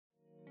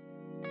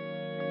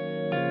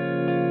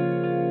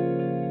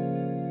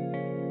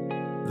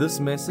This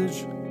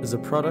message is a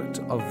product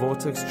of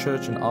Vortex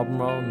Church in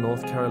Albemarle,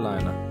 North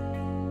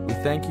Carolina. We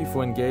thank you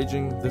for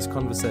engaging this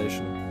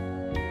conversation.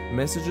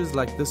 Messages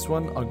like this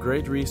one are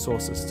great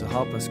resources to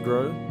help us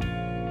grow,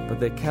 but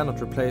they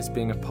cannot replace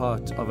being a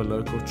part of a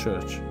local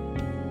church.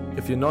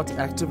 If you're not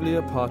actively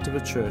a part of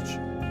a church,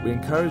 we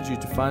encourage you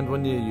to find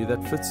one near you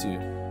that fits you,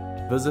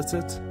 visit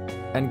it,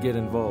 and get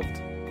involved.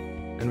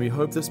 And we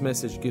hope this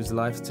message gives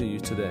life to you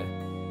today.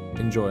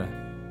 Enjoy.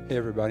 Hey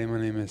everybody, my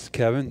name is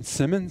Kevin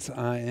Simmons.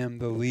 I am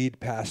the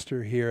lead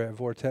pastor here at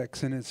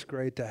Vortex, and it's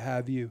great to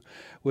have you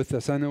with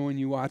us. I know when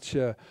you watch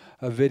a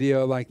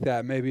video like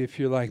that, maybe if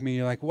you're like me,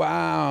 you're like,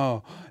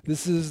 wow,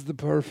 this is the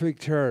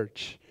perfect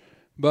church.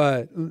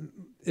 But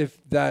if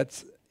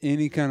that's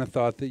any kind of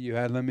thought that you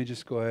had, let me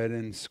just go ahead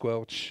and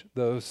squelch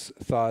those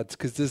thoughts,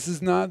 because this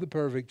is not the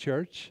perfect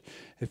church.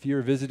 If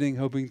you're visiting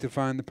hoping to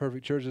find the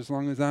perfect church, as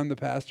long as I'm the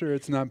pastor,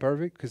 it's not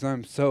perfect because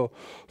I'm so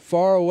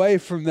far away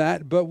from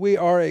that. But we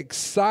are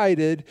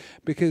excited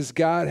because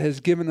God has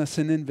given us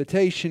an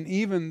invitation,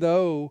 even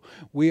though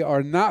we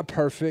are not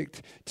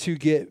perfect, to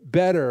get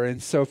better.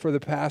 And so for the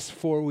past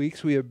 4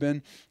 weeks, we have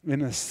been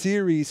in a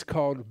series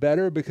called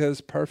Better, because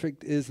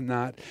perfect is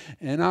not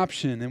an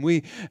option. And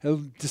we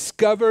have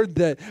discovered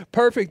that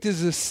perfect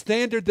is a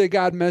standard that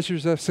God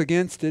measures us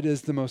against. It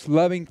is the most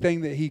loving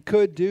thing that He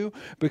could do,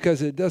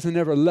 because it doesn't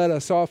ever let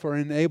us off or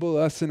enable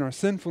us in our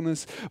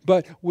sinfulness.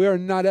 But we are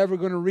not ever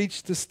going to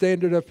reach the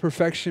standard of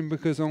perfection,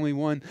 because only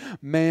one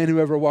man who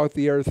ever walked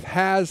the earth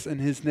has, and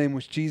His name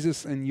was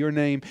Jesus, and your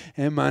name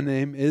and my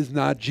name is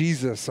not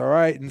Jesus, all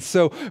right? And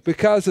so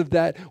because of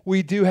that,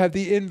 we do have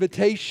the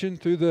invitation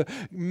through the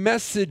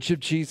message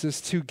of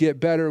Jesus to get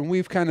better, and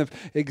we've kind of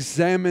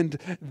examined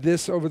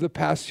this over the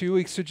past few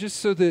weeks. So just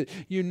so that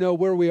you know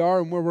where we are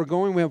and where we're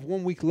going, we have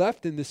 1 week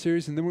left in the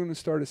series, and then we're going to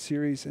start a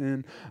series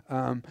in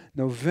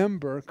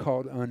November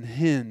called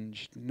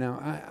Unhinged. Now,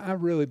 I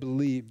really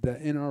believe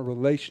that in our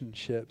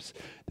relationships,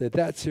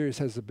 that series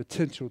has the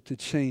potential to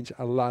change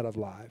a lot of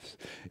lives.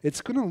 It's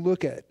going to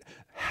look at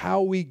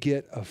how we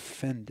get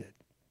offended.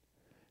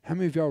 How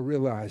many of y'all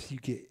realize you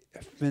get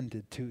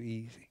offended too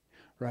easy?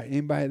 Right?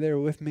 Anybody there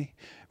with me?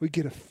 We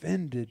get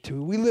offended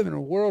too. We live in a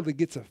world that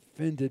gets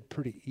offended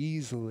pretty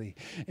easily.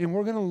 And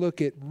we're going to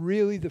look at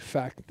really the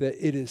fact that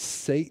it is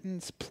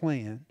Satan's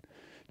plan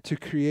to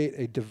create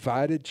a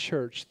divided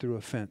church through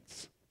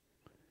offense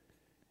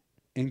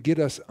and get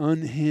us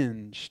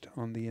unhinged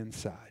on the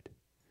inside.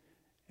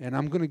 And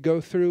I'm going to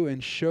go through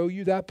and show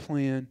you that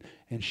plan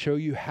and show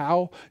you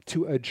how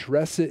to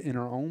address it in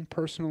our own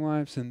personal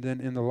lives and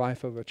then in the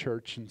life of a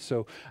church. And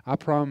so I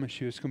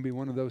promise you it's going to be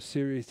one of those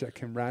series that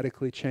can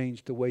radically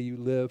change the way you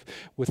live,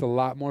 with a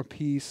lot more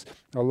peace,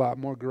 a lot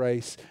more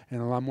grace,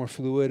 and a lot more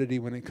fluidity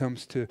when it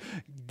comes to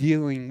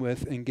dealing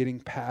with and getting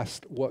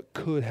past what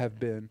could have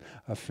been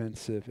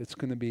offensive. It's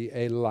going to be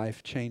a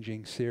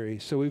life-changing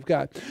series. So we've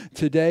got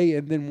today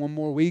and then one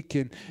more week,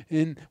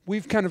 and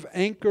we've kind of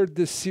anchored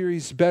this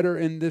series better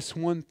in this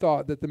one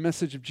thought, that the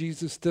message of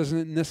Jesus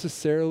doesn't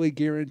necessarily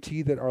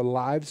guarantee that our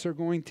lives are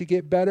going to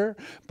get better,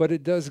 but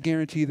it does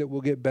guarantee that we'll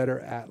get better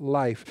at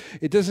life.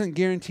 It doesn't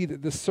guarantee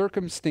that the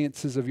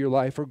circumstances of your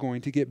life are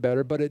going to get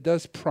better, but it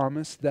does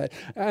promise that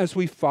as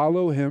we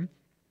follow Him,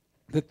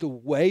 that the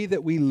way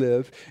that we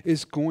live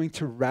is going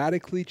to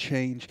radically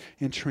change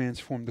and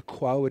transform the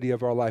quality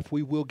of our life.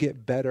 We will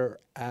get better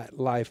at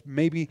life.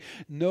 Maybe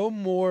no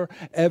more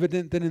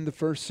evident than in the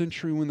first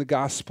century when the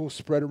gospel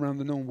spread around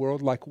the known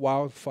world like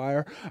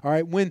wildfire. All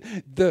right,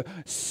 when the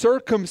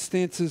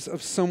circumstances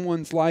of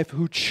someone's life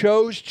who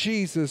chose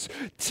Jesus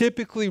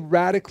typically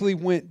radically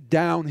went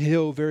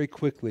downhill very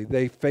quickly.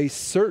 They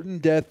faced certain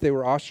death. They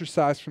were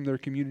ostracized from their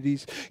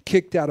communities,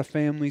 kicked out of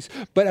families.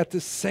 But at the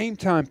same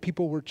time,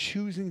 people were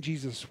choosing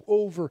Jesus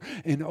over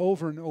and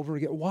over and over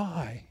again.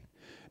 Why?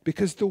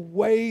 Because the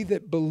way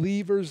that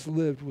believers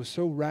lived was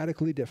so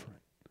radically different.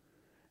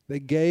 They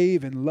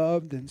gave and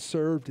loved and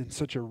served in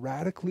such a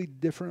radically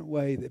different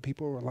way that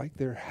people were like,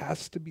 there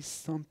has to be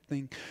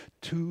something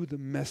to the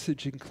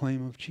message and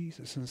claim of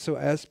Jesus. And so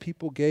as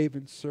people gave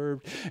and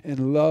served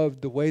and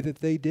loved the way that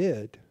they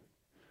did,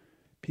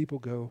 people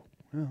go,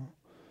 well,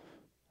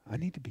 I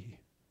need to be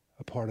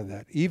a part of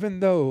that. Even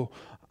though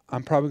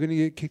I'm probably going to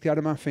get kicked out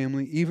of my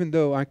family, even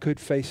though I could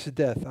face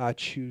death, I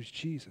choose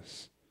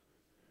Jesus.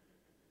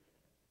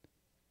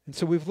 And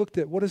so we've looked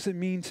at what does it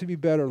mean to be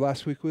better.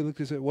 Last week we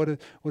looked at what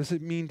does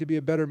it mean to be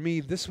a better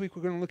me. This week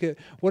we're going to look at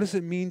what does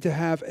it mean to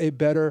have a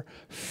better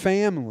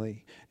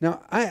family.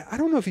 Now, I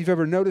don't know if you've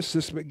ever noticed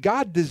this, but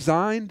God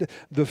designed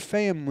the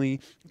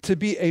family to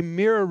be a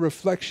mirror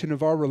reflection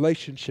of our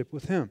relationship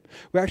with Him.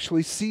 We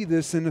actually see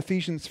this in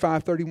Ephesians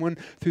 5:31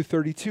 through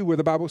 32, where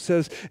the Bible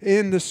says,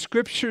 "In the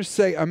Scriptures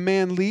say, a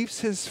man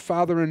leaves his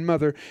father and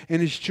mother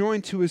and is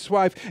joined to his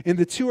wife, and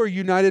the two are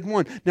united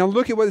one." Now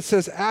look at what it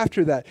says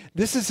after that.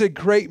 This is a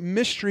great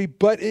mystery,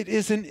 but it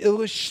is an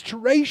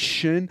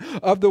illustration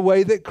of the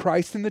way that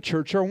Christ and the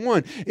church are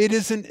one. It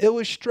is an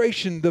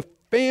illustration. The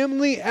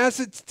family, as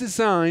it's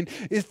designed,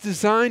 is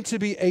designed to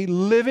be a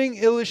living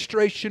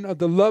illustration of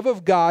the love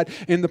of God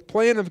and the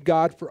plan of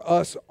God for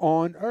us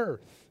on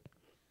earth.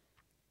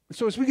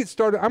 So as we get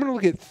started, I'm going to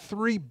look at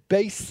 3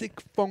 basic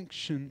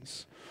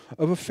functions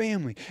of a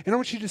family. And I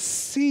want you to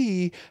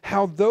see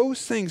how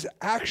those things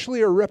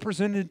actually are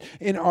represented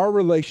in our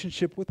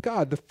relationship with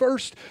God. The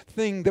first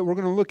thing that we're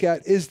going to look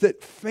at is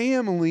that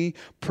family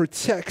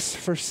protects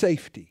for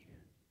safety.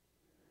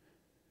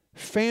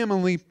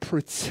 Family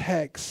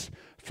protects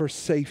for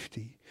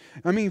safety.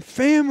 I mean,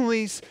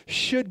 families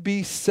should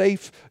be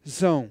safe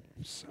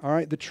zones. All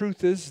right? The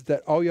truth is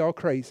that all y'all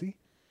crazy.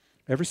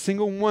 Every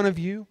single one of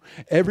you,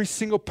 every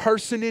single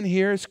person in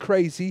here is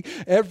crazy.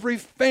 Every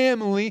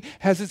family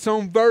has its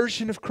own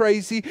version of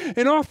crazy.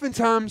 And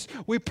oftentimes,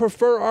 we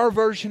prefer our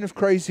version of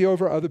crazy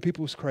over other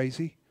people's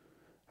crazy.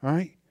 All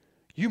right?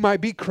 You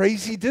might be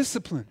crazy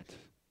disciplined.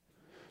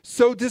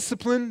 So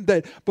disciplined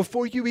that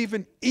before you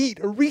even eat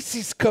a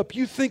Reese's cup,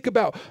 you think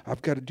about,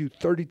 I've got to do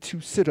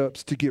 32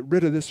 sit-ups to get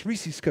rid of this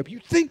Reese's cup. You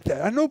think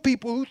that. I know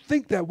people who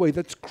think that way.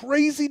 That's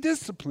crazy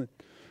discipline.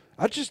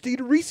 I just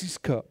eat a Reese's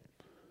cup.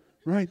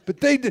 Right? But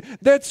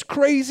that's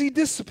crazy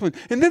discipline.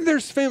 And then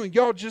there's family.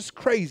 Y'all just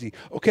crazy.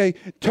 Okay?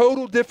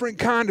 Total different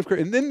kind of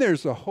crazy. And then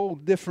there's a whole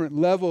different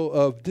level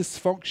of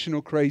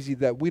dysfunctional crazy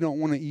that we don't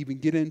want to even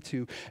get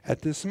into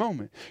at this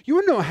moment. You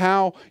want to know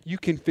how you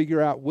can figure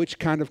out which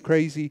kind of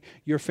crazy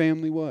your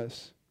family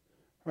was?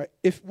 Right?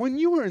 If when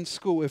you were in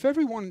school, if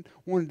everyone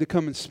wanted to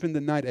come and spend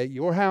the night at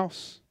your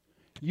house,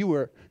 you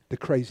were the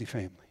crazy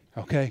family.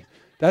 Okay?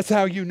 That's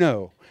how you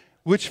know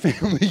which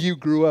family you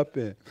grew up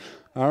in.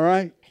 All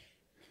right?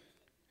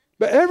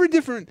 But every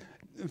different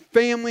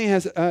family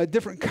has a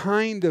different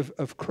kind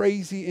of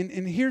crazy.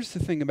 And here's the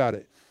thing about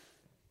it.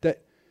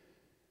 That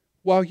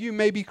while you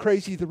may be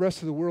crazy, the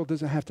rest of the world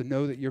doesn't have to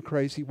know that you're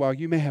crazy. While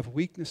you may have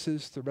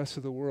weaknesses, the rest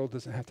of the world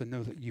doesn't have to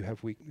know that you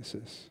have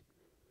weaknesses.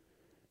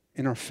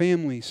 And our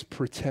families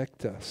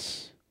protect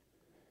us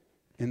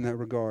in that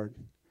regard.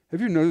 Have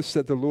you noticed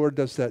that the Lord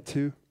does that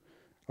too?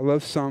 I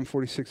love Psalm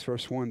 46,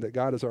 verse 1, that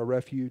God is our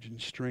refuge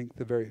and strength,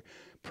 the very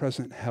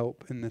present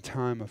help in the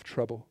time of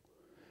trouble.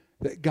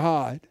 That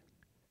God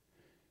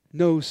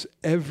knows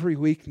every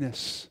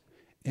weakness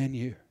in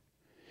you.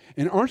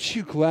 And aren't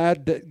you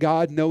glad that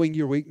God, knowing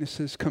your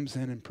weaknesses, comes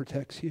in and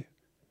protects you?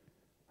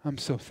 I'm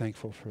so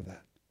thankful for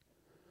that.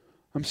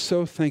 I'm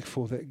so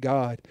thankful that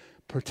God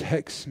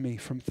protects me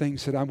from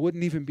things that I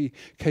wouldn't even be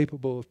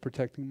capable of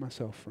protecting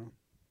myself from.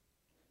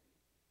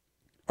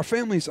 Our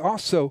families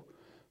also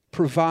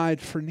provide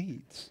for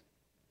needs.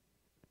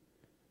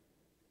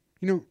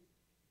 You know,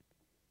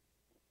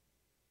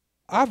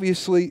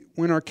 obviously,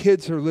 when our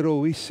kids are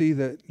little, we see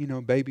that,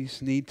 babies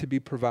need to be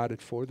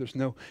provided for. There's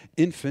no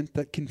infant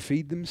that can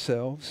feed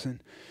themselves.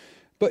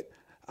 But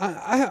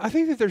I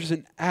think that there's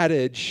an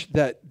adage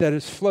that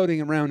is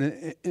floating around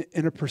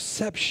in a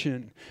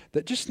perception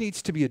that just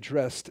needs to be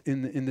addressed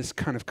in this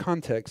kind of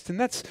context. And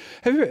that's,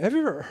 have you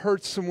ever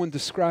heard someone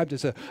described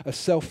as a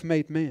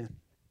self-made man?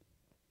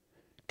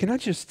 Can I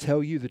just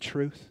tell you the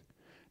truth?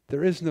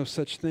 There is no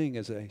such thing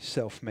as a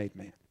self-made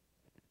man.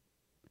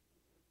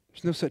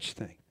 There's no such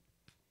thing.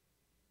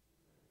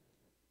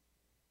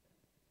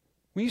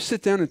 When you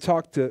sit down and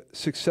talk to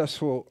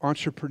successful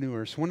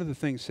entrepreneurs, one of the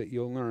things that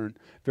you'll learn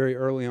very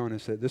early on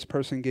is that this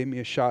person gave me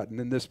a shot, and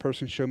then this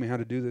person showed me how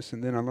to do this,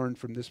 and then I learned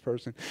from this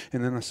person,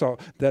 and then I saw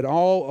that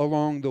all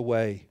along the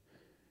way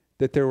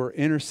that there were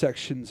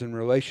intersections and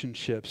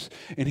relationships.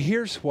 And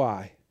here's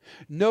why.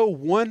 No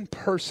one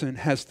person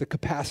has the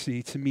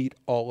capacity to meet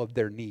all of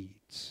their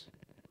needs.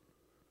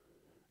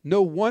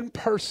 No one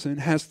person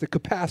has the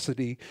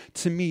capacity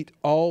to meet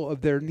all of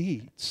their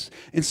needs.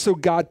 And so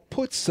God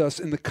puts us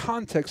in the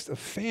context of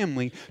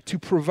family to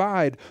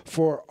provide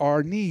for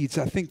our needs.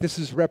 I think this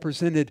is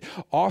represented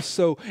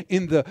also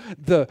in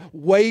the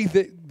way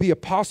that the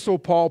Apostle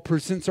Paul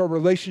presents our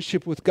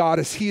relationship with God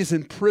as he is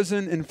in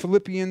prison in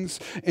Philippians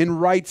and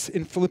writes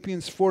in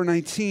Philippians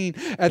 4:19,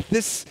 "At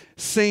this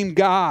same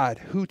God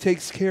who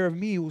takes care of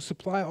me will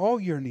supply all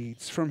your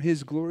needs from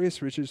his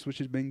glorious riches which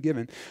has been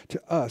given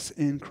to us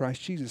in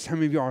Christ Jesus." How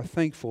many of y'all are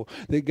thankful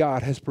that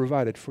God has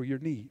provided for your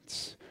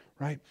needs?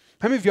 Right?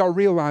 How many of y'all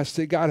realize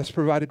that God has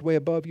provided way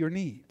above your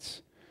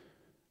needs?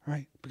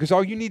 Right? Because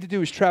all you need to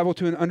do is travel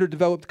to an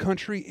underdeveloped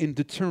country and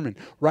determine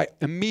right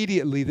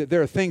immediately that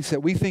there are things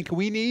that we think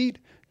we need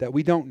that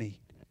we don't need.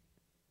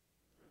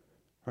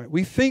 Right?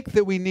 We think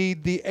that we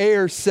need the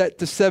air set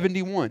to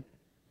 71.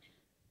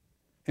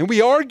 And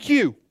we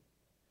argue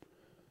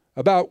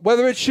about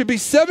whether it should be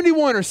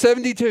 71 or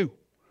 72.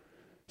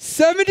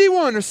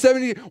 71 or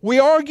 70. We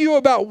argue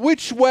about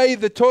which way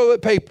the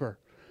toilet paper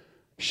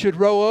should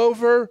roll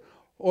over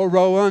or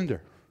roll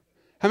under.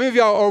 How many of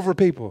y'all are over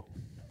people?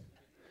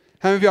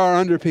 How many of y'all are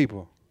under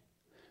people?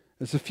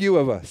 There's a few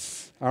of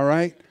us, all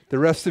right? The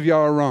rest of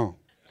y'all are wrong,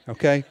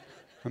 okay?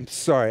 I'm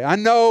sorry. I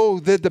know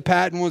that the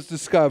patent was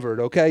discovered,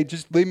 okay?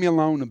 Just leave me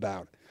alone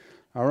about it,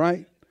 all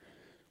right?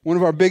 One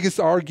of our biggest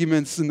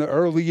arguments in the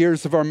early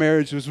years of our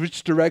marriage was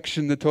which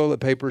direction the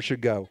toilet paper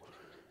should go,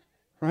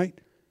 right?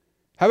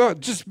 How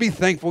about just be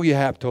thankful you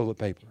have toilet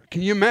paper?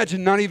 Can you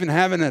imagine not even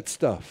having that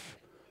stuff?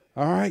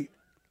 All right?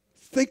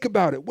 Think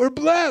about it. We're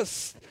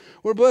blessed.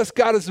 We're blessed.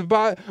 God has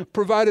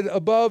provided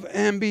above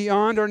and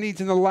beyond our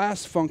needs. And the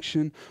last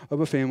function of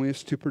a family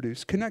is to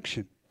produce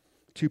connection.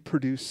 To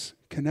produce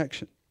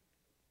connection.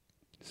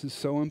 This is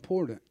so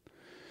important.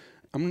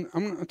 I'm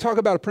going to talk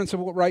about a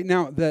principle right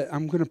now that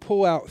I'm going to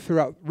pull out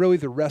throughout really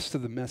the rest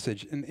of the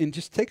message. And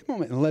just take a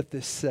moment and let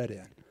this set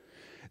in.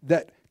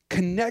 That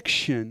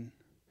connection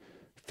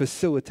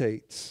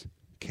facilitates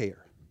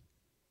care.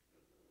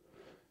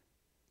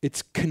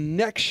 It's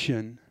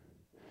connection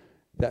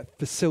that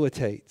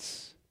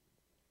facilitates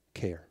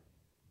care.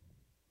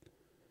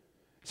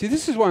 See,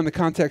 this is why in the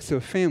context of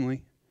a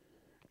family,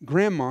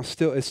 grandma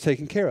still is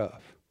taken care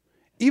of.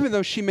 Even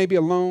though she may be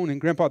alone and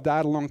grandpa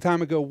died a long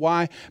time ago.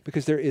 Why?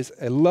 Because there is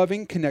a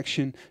loving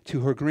connection to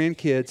her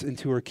grandkids and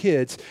to her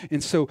kids.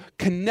 And so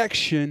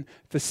connection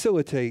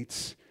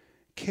facilitates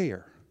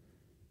care.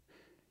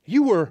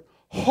 You were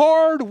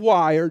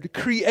hardwired,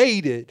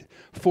 created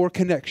for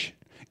connection.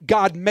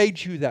 God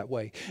made you that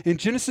way. In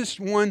Genesis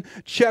 1,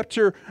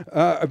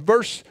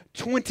 verse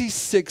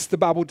 26, the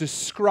Bible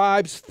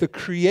describes the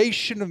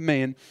creation of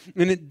man,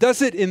 and it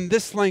does it in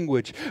this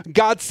language.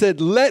 God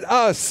said, "Let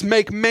us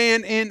make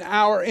man in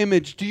our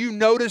image." Do you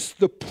notice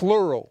the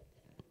plural?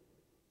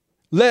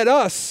 Let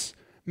us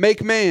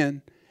make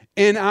man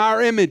in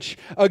our image.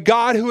 A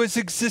God who has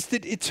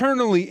existed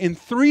eternally in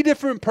three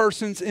different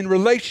persons in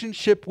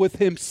relationship with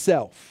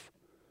himself.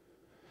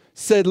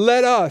 Said,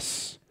 "Let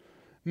us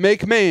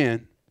make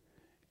man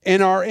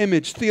in our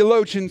image."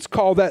 Theologians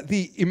call that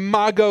the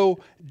imago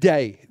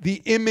Dei,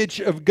 the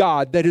image of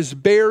God that is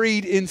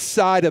buried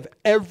inside of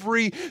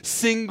every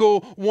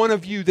single one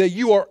of you, that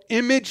you are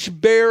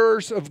image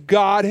bearers of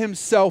God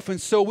himself.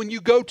 And so when you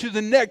go to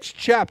the next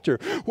chapter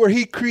where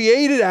he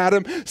created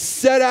Adam,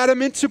 set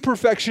Adam into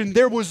perfection,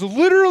 there was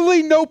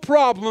literally no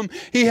problem.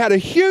 He had a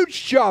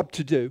huge job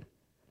to do.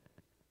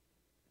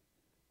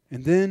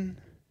 And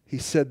then he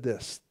said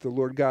this, the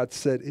Lord God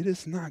said, "It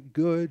is not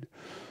good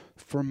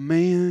for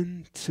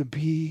man to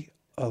be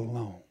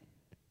alone."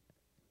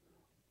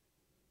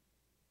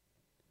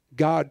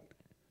 God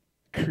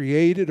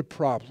created a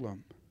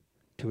problem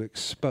to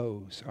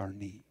expose our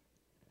need.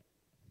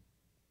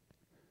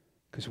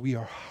 Because we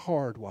are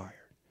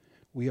hardwired.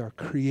 We are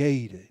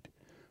created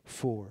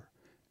for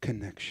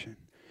connection.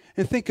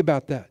 And think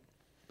about that.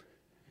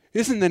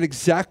 Isn't that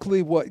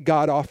exactly what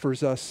God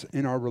offers us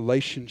in our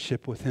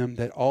relationship with him,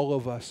 that all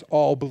of us,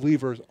 all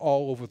believers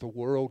all over the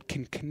world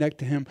can connect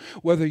to him,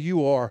 whether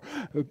you are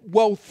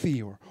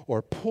wealthy or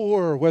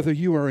poor, or whether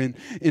you are in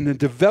a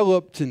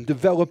developed and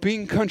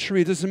developing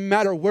country, it doesn't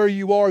matter where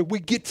you are, we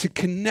get to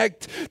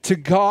connect to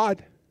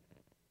God.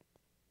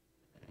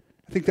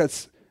 I think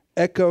that's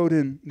echoed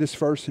in this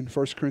verse in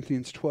 1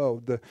 Corinthians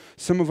 12.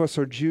 Some of us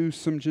are Jews,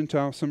 some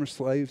Gentiles, some are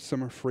slaves,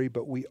 some are free,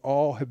 but we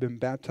all have been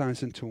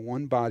baptized into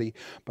one body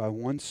by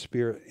one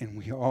Spirit, and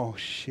we all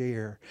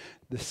share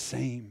the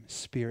same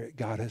Spirit.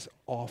 God has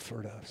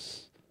offered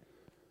us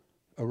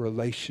a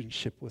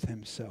relationship with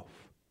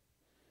himself.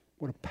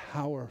 What a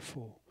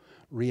powerful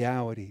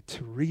reality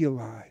to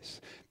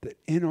realize that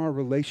in our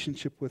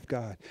relationship with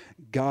God,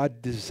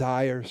 God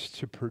desires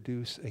to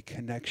produce a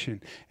connection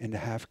and to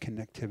have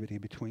connectivity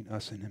between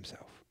us and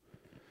himself.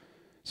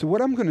 So what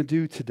I'm going to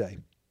do today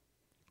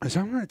is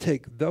I'm going to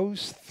take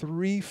those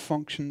three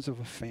functions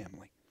of a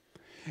family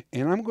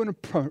and I'm going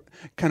to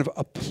kind of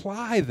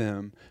apply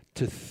them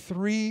to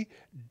three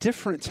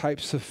different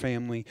types of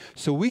family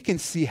so we can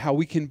see how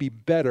we can be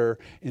better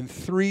in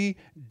three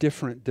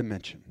different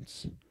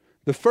dimensions.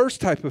 The first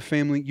type of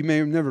family, you may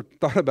have never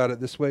thought about it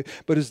this way,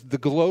 but is the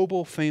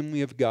global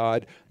family of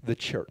God, the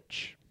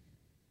church.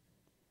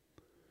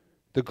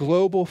 The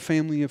global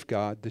family of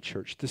God, the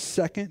church. The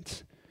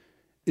second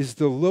is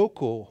the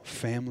local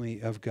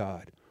family of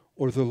God,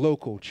 or the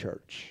local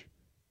church.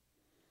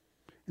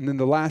 And then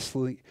the last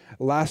one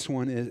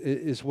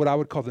is what I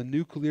would call the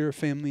nuclear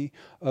family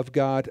of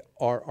God,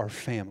 are our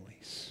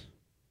families.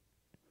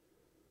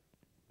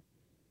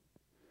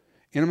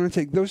 And I'm going to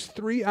take those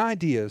three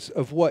ideas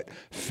of what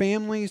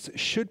families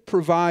should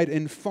provide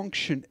and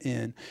function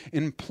in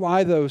and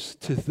apply those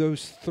to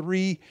those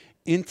three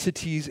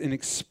entities and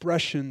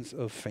expressions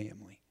of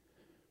family.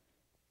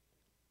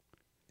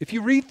 If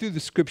you read through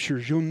the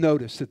scriptures, you'll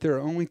notice that there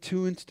are only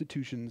two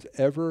institutions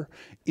ever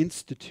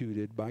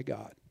instituted by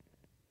God: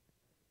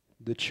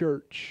 the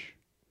church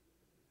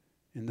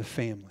and the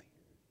family.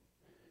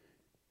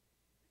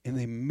 And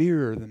they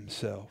mirror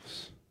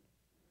themselves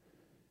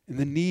and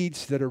the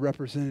needs that are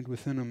represented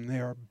within them.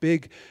 There are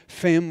big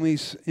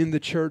families in the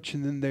church,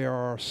 and then there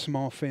are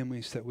small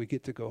families that we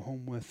get to go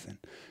home with and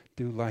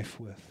do life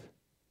with.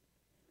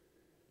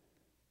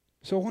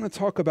 So I want to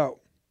talk about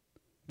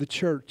the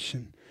church.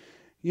 And,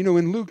 you know,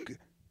 in Luke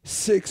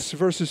 6,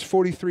 verses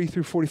 43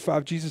 through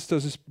 45, Jesus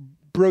does this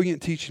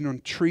brilliant teaching on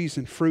trees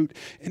and fruit.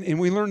 And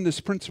we learn this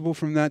principle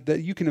from that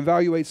you can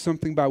evaluate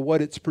something by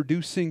what it's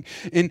producing.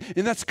 And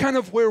that's kind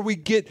of where we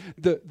get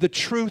the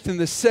truth and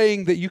the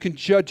saying that you can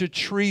judge a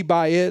tree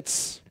by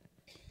its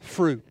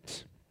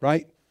fruit,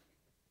 right?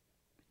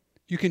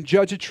 You can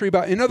judge a tree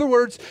by, in other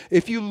words,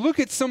 if you look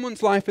at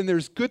someone's life and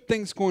there's good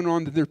things going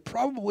on, then they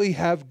probably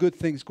have good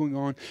things going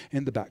on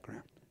in the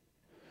background.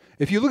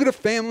 If you look at a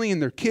family and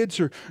their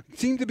kids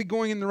seem to be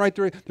going in the right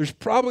direction, there's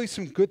probably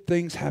some good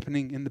things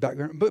happening in the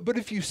background. But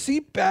if you see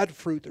bad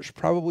fruit, there's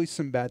probably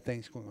some bad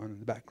things going on in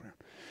the background.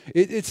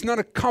 It's not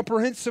a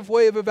comprehensive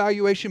way of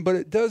evaluation, but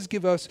it does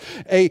give us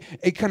a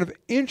kind of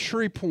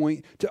entry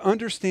point to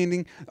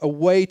understanding a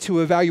way to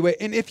evaluate.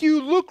 And if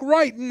you look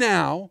right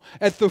now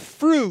at the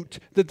fruit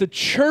that the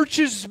church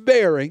is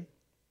bearing,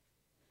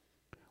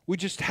 we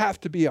just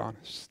have to be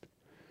honest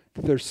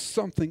that there's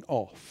something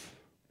off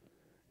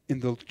in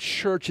the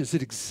church as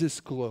it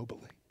exists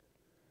globally.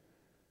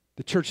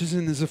 The church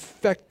isn't as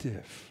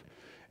effective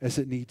as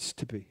it needs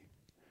to be.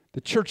 The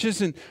church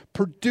isn't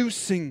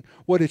producing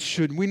what it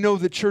should. We know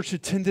that church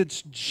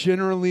attendance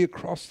generally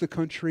across the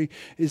country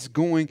is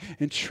going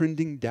and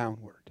trending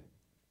downward.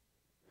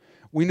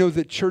 We know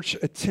that church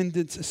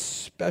attendance,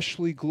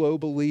 especially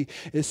globally,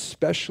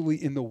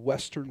 especially in the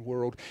Western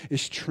world,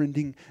 is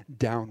trending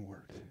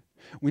downward.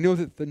 We know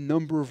that the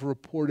number of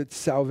reported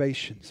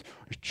salvations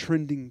is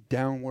trending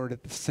downward.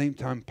 At the same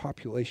time,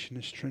 population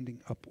is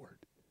trending upward.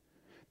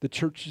 The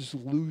church is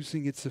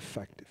losing its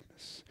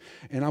effectiveness.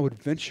 And I would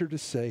venture to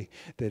say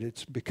that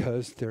it's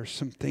because there are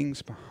some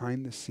things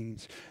behind the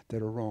scenes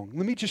that are wrong.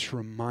 Let me just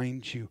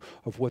remind you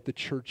of what the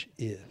church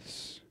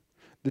is.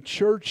 The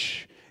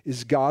church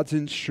is God's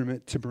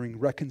instrument to bring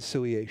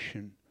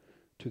reconciliation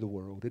to the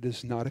world. It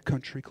is not a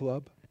country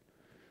club.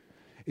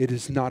 It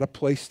is not a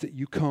place that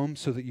you come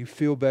so that you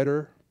feel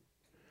better.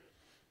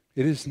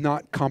 It is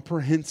not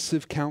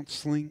comprehensive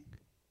counseling,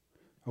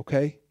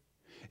 okay?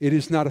 It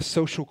is not a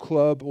social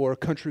club or a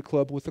country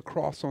club with a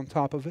cross on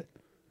top of it.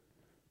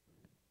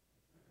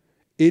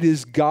 It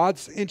is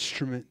God's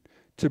instrument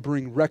to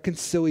bring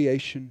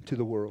reconciliation to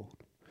the world.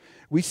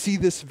 We see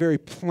this very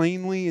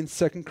plainly in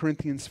 2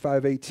 Corinthians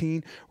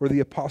 5:18, where the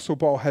Apostle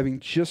Paul, having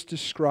just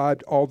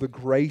described all the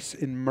grace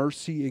and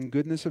mercy and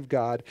goodness of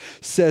God,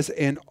 says,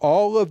 and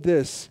all of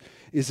this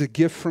is a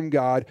gift from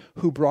God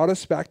who brought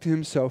us back to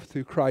himself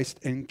through Christ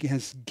and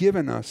has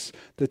given us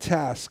the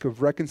task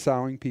of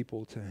reconciling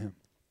people to him.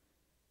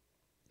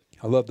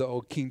 I love the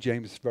old King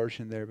James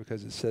Version there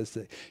because it says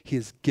that he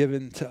has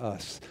given to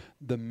us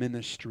the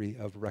ministry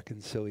of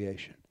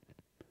reconciliation.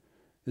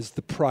 It's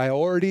the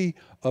priority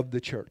of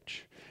the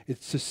church.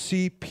 It's to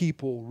see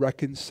people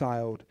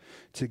reconciled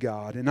to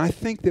God. And I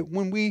think that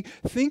when we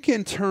think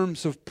in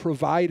terms of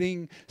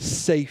providing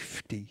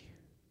safety,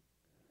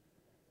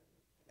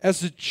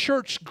 as a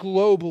church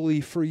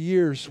globally for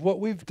years, what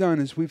we've done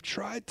is we've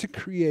tried to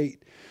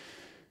create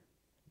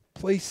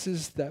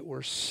places that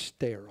were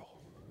sterile.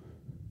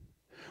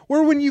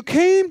 Where when you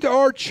came to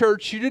our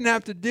church, you didn't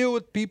have to deal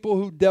with people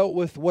who dealt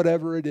with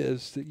whatever it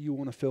is that you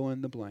want to fill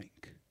in the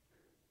blank.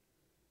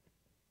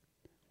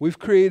 We've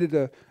created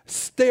a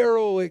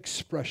sterile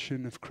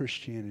expression of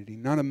Christianity,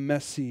 not a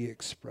messy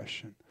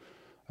expression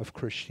of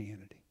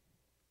Christianity.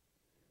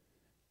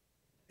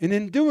 And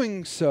in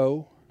doing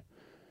so,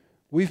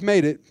 we've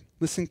made it,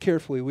 listen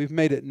carefully, we've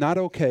made it not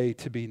okay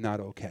to be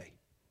not okay.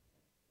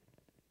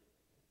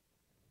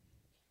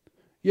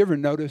 You ever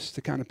notice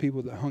the kind of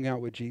people that hung out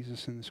with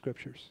Jesus in the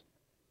scriptures?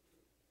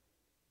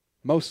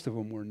 Most of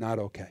them were not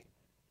okay.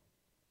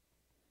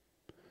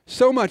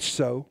 So much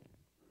so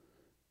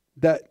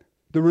that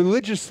the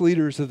religious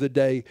leaders of the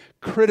day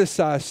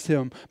criticized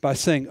him by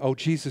saying, oh,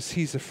 Jesus,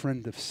 he's a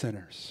friend of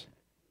sinners.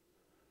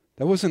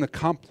 That wasn't a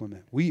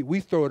compliment. We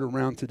throw it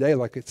around today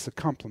like it's a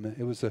compliment.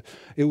 It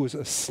was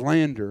a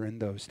slander in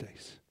those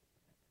days.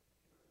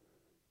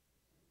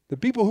 The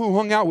people who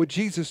hung out with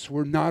Jesus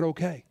were not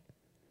okay.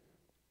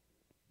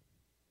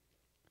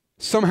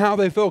 Somehow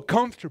they felt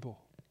comfortable.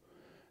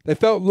 They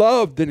felt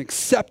loved and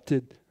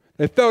accepted.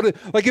 They felt it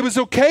like it was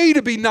okay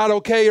to be not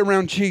okay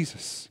around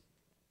Jesus.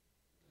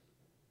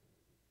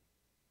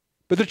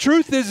 But the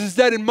truth is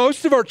that in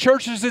most of our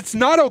churches, it's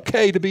not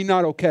okay to be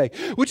not okay,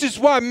 which is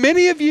why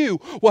many of you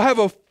will have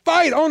a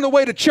fight on the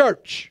way to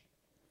church.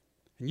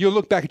 And you'll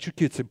look back at your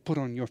kids and put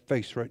on your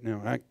face right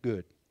now, act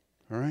good,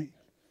 all right?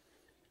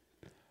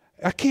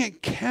 I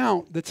can't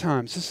count the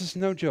times, this is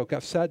no joke,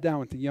 I've sat down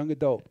with a young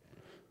adult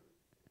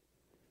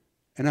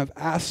and I've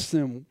asked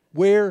them,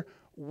 where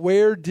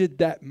did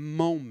that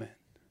moment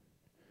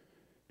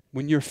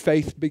when your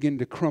faith began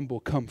to crumble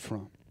come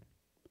from?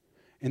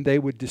 And they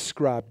would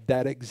describe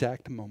that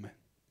exact moment.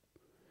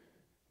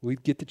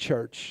 We'd get to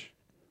church.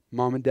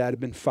 Mom and Dad had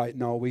been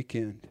fighting all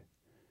weekend.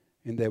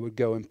 And they would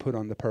go and put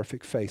on the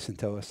perfect face and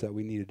tell us that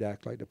we needed to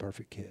act like the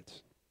perfect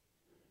kids.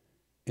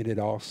 And it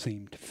all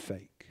seemed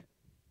fake.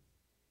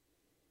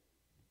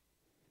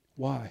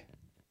 Why?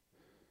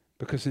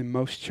 Because in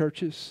most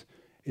churches,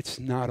 it's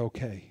not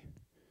okay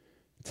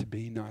to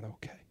be not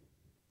okay.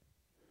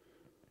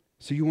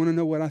 So you want to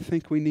know what I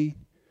think we need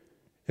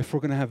if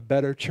we're going to have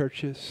better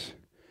churches?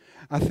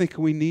 I think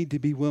we need to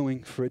be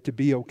willing for it to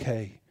be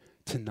okay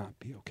to not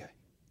be okay.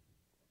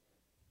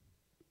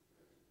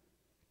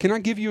 Can I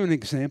give you an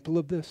example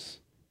of this?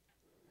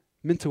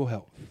 Mental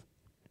health.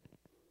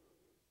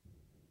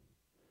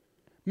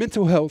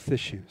 mental health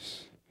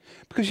issues.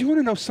 Because you want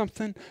to know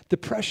something?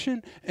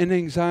 Depression and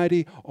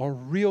anxiety are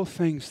real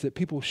things that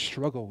people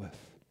struggle with.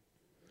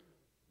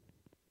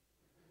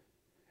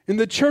 And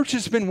the church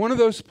has been one of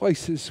those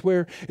places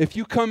where if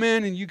you come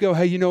in and you go,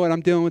 hey, you know what,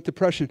 I'm dealing with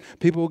depression,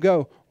 people will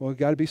go, well, there's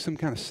got to be some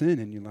kind of sin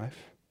in your life.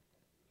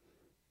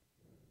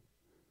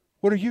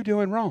 What are you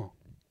doing wrong?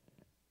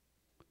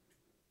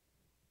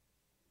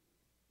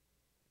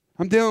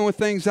 I'm dealing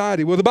with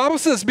anxiety. Well, the Bible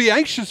says be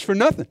anxious for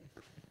nothing.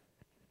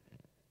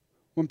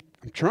 Well,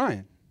 I'm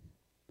trying.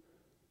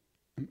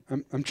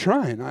 I'm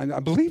trying. I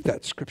believe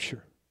that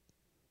scripture.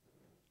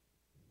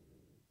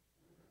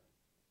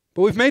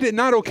 But we've made it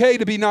not okay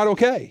to be not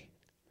okay.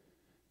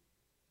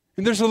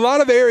 And there's a lot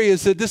of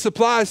areas that this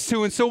applies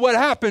to. And so what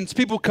happens?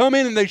 People come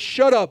in and they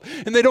shut up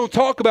and they don't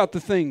talk about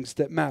the things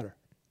that matter.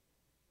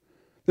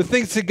 The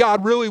things that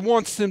God really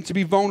wants them to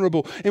be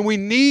vulnerable. And we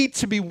need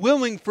to be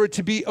willing for it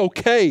to be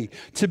okay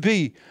to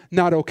be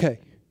not okay.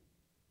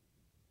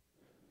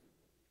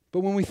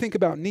 But when we think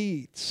about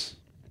needs,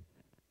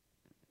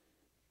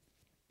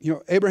 you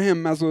know,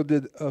 Abraham Maslow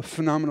did a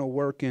phenomenal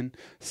work in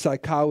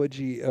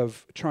psychology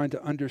of trying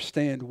to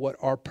understand what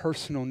our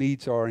personal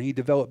needs are. And he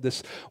developed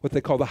this, what they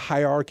call the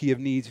hierarchy of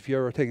needs. If you've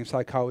ever taken a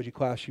psychology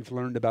class, you've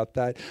learned about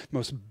that. The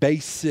most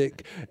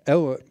basic,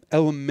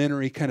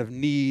 elementary kind of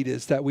need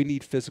is that we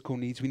need physical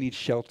needs. We need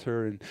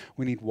shelter and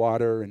we need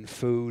water and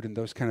food and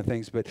those kind of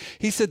things. But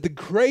he said the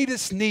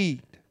greatest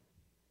need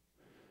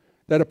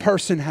that a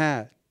person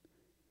had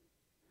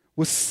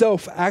was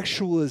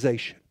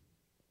self-actualization.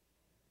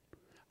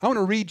 I want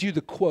to read you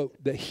the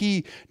quote that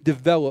he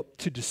developed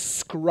to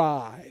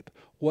describe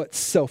what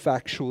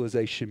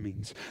self-actualization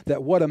means.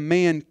 That what a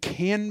man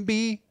can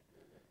be,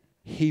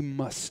 he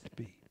must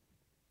be.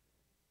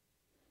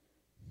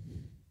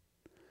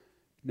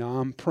 Now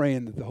I'm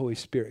praying that the Holy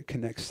Spirit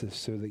connects this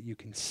so that you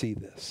can see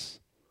this.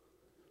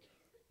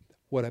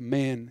 What a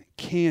man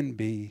can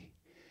be,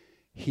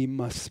 he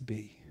must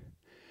be.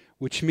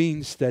 Which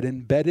means that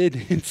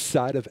embedded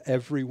inside of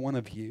every one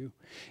of you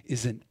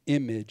is an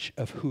image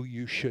of who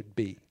you should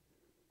be,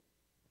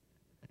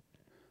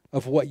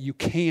 of what you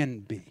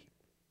can be,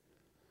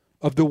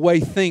 of the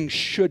way things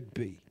should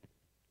be.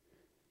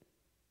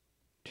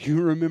 Do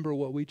you remember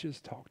what we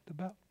just talked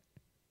about?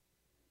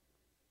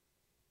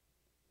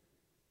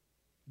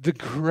 The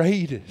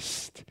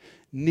greatest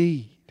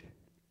need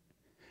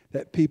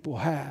that people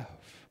have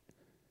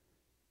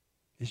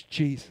is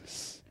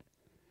Jesus.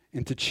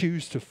 And to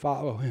choose to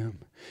follow him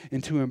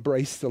and to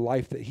embrace the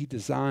life that he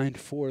designed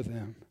for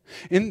them.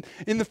 In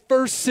the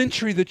first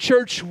century, the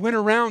church went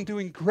around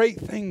doing great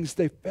things.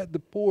 They fed the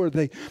poor,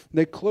 they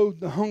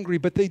clothed the hungry,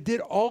 but they did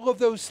all of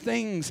those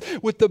things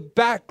with the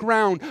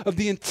background of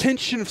the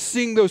intention of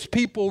seeing those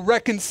people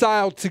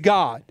reconciled to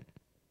God.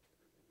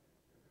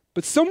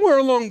 But somewhere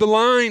along the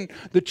line,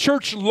 the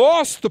church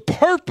lost the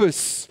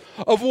purpose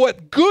of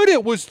what good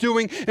it was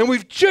doing, and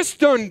we've just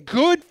done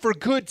good for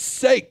good's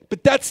sake.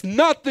 But that's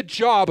not the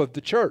job of the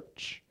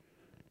church.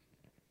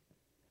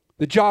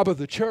 The job of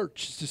the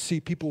church is to see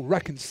people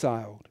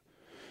reconciled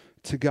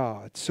to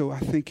God. So I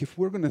think if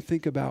we're going to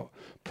think about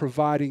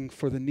providing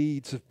for the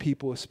needs of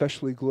people,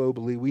 especially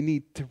globally, we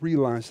need to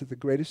realize that the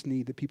greatest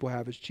need that people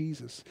have is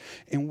Jesus.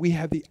 And we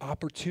have the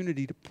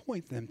opportunity to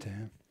point them to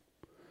him.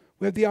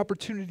 We have the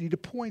opportunity to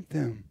point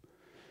them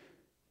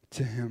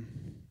to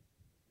him.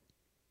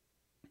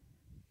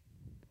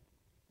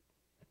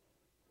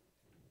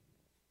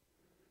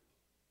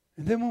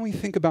 And then when we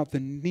think about the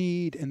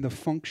need and the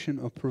function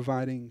of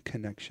providing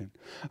connection,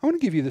 I want to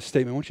give you this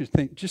statement. I want you to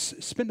think,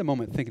 just spend a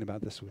moment thinking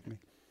about this with me.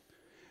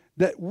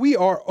 That we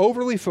are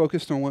overly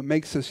focused on what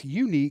makes us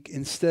unique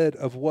instead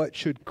of what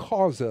should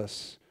cause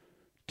us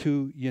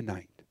to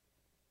unite.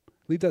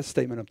 Leave that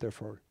statement up there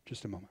for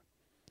just a moment.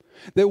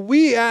 That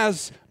we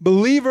as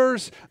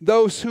believers,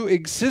 those who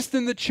exist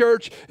in the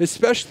church,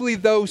 especially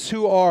those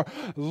who are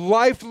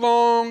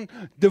lifelong,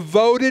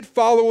 devoted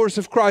followers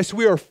of Christ,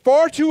 we are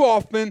far too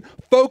often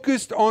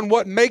focused on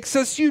what makes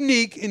us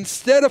unique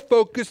instead of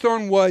focused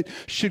on what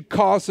should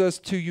cause us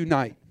to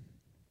unite.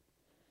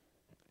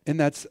 And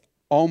that's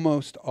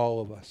almost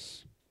all of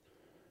us.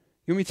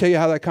 Let me tell you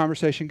how that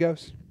conversation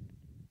goes.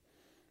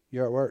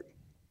 You're at work,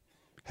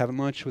 having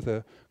lunch with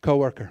a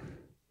coworker.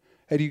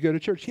 Hey, do you go to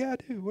church? Yeah, I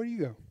do. Where do you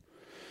go?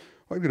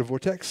 I go to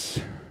Vortex.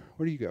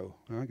 Where do you go?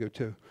 I go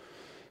to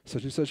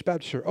such and such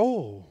Baptist church.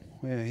 Oh,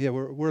 yeah,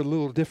 we're a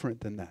little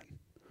different than that.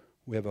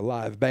 We have a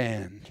live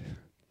band.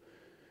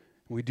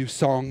 We do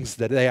songs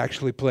that they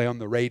actually play on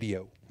the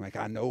radio. Like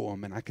I know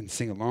them and I can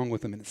sing along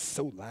with them, and it's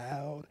so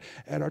loud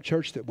at our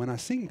church that when I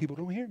sing, people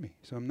don't hear me,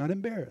 so I'm not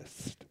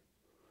embarrassed.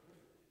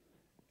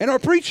 And our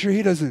preacher,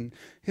 he doesn't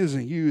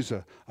use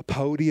a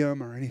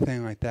podium or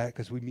anything like that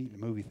because we meet in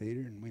the movie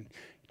theater and we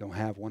don't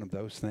have one of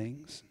those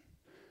things.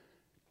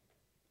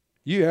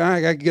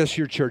 I guess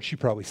your church, you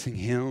probably sing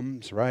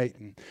hymns, right?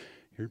 And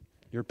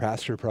your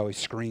pastor probably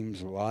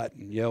screams a lot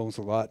and yells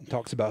a lot and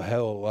talks about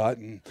hell a lot,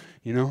 and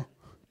you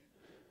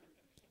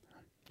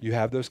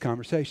have those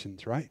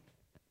conversations, right?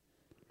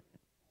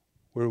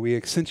 Where we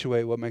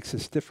accentuate what makes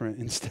us different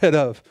instead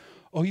of,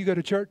 oh, you go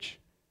to church?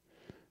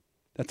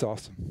 That's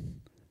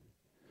awesome.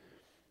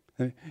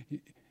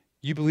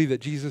 You believe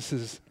that Jesus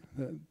is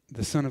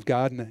the Son of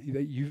God and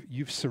that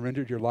you've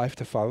surrendered your life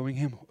to following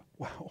him?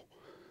 Wow.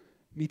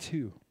 Me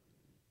too.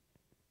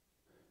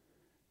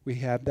 We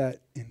have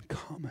that in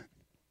common.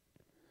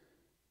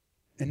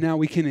 And now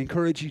we can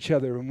encourage each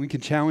other and we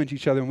can challenge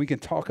each other and we can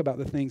talk about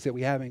the things that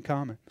we have in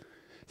common.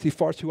 See,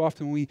 far too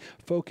often we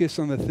focus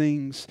on the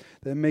things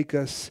that make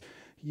us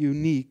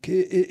unique.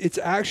 It's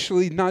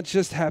actually not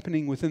just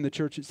happening within the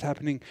church, it's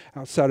happening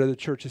outside of the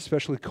church,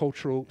 especially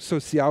cultural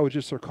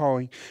sociologists are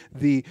calling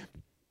the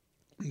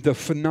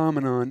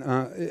phenomenon,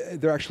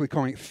 they're actually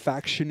calling it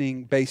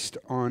factioning based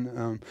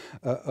on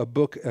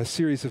a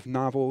series of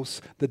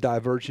novels, the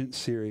Divergent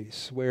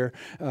series, where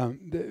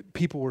the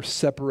people were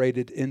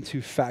separated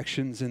into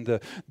factions, and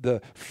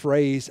the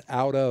phrase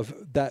out of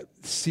that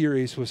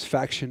series was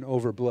faction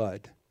over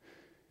blood.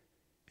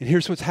 And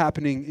here's what's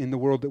happening in the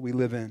world that we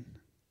live in.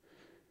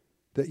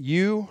 That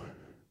you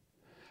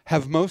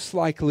have most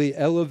likely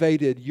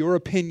elevated your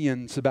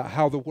opinions about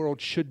how the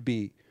world should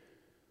be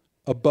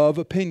above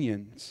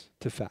opinions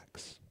to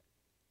facts.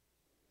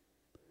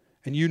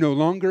 And you no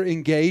longer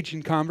engage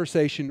in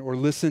conversation or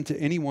listen to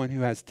anyone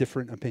who has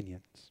different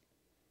opinions.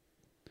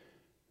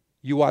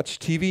 You watch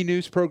TV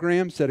news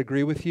programs that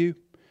agree with you.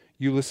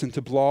 You listen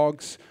to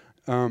blogs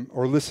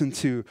or listen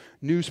to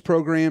news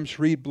programs,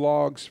 read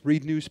blogs,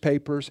 read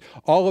newspapers.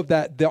 All of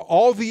that,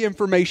 all the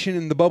information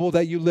in the bubble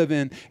that you live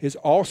in is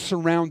all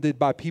surrounded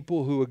by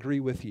people who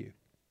agree with you.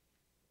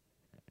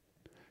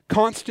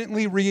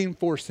 Constantly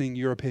reinforcing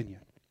your opinion.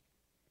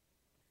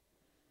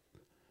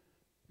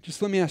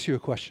 Just let me ask you a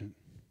question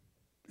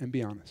and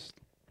be honest.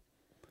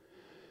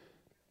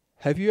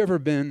 Have you ever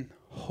been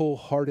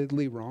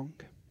wholeheartedly wrong?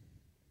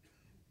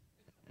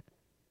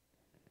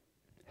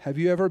 Have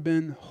you ever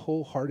been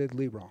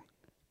wholeheartedly wrong?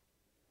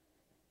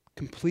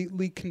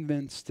 Completely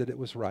convinced that it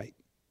was right,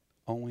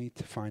 only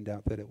to find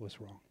out that it was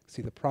wrong.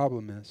 See, the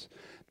problem is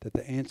that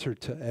the answer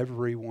to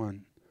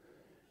everyone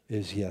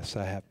is yes,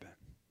 I have been.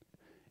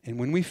 And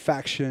when we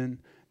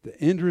faction, the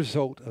end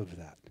result of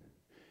that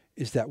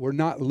is that we're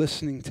not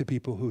listening to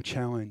people who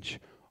challenge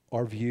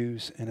our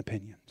views and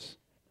opinions.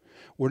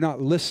 We're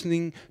not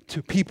listening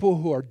to people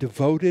who are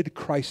devoted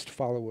Christ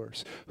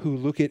followers, who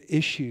look at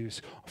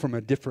issues from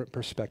a different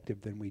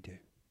perspective than we do.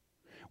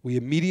 We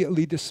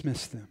immediately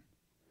dismiss them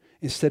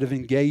instead of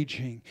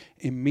engaging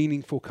in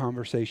meaningful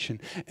conversation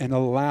and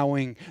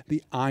allowing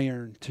the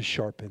iron to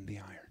sharpen the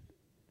iron.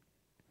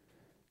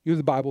 You know,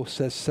 the Bible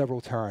says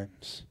several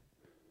times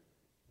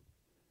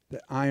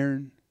that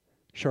iron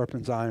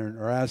sharpens iron,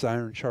 or as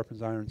iron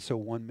sharpens iron, so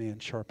one man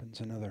sharpens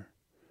another.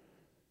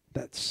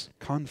 That's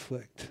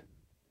conflict.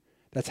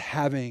 That's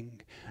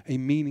having a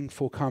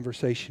meaningful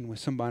conversation with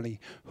somebody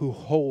who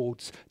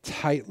holds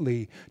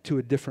tightly to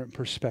a different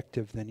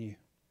perspective than you.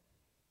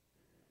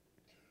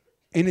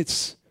 And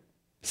it's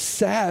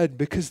sad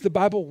because the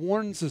Bible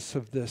warns us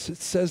of this. It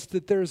says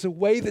that there's a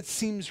way that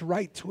seems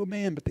right to a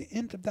man, but the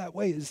end of that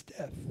way is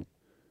death.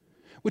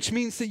 Which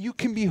means that you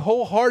can be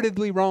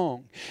wholeheartedly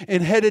wrong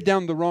and headed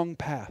down the wrong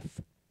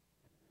path.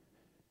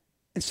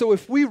 And so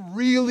if we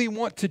really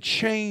want to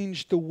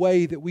change the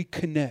way that we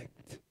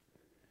connect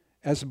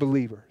as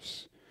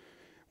believers,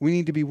 we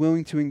need to be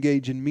willing to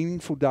engage in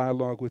meaningful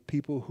dialogue with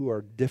people who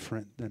are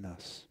different than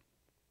us.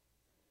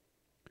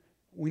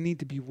 We need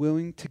to be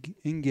willing to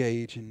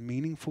engage in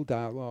meaningful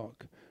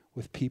dialogue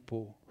with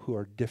people who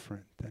are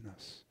different than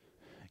us.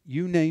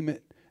 You name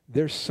it,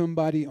 there's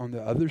somebody on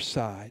the other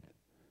side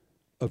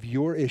of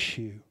your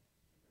issue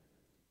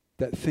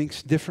that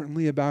thinks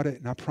differently about it.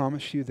 And I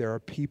promise you, there are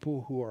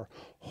people who are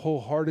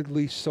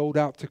wholeheartedly sold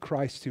out to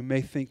Christ who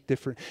may think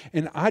different.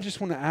 And I just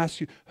want to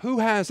ask you, who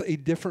has a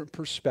different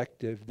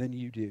perspective than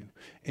you do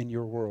in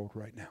your world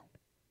right now?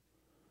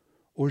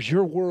 Or is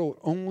your world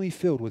only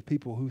filled with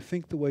people who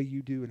think the way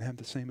you do and have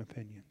the same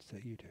opinions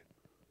that you do?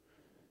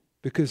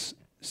 Because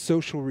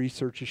social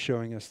research is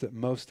showing us that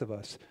most of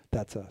us,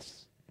 that's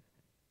us.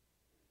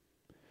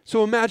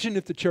 So imagine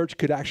if the church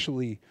could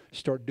actually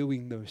start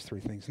doing those three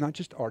things. Not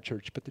just our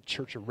church, but the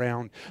church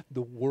around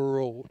the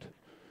world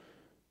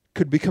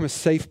could become a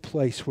safe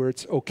place where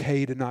it's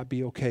okay to not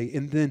be okay.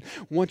 And then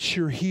once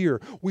you're here,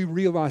 we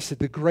realize that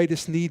the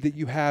greatest need that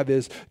you have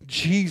is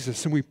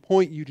Jesus. And we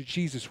point you to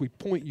Jesus. We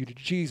point you to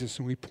Jesus.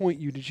 And we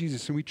point you to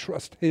Jesus. And we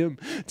trust Him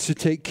to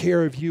take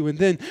care of you. And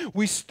then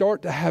we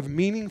start to have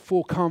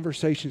meaningful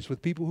conversations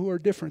with people who are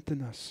different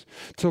than us,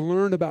 to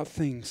learn about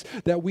things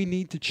that we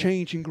need to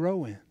change and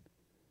grow in.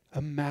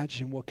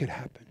 Imagine what could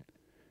happen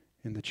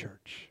in the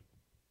church.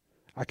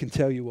 I can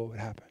tell you what would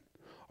happen.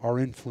 Our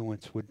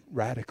influence would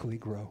radically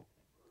grow.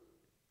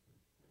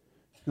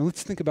 Now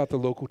let's think about the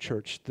local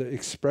church, the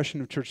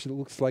expression of church that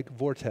looks like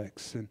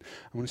Vortex. And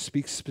I want to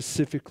speak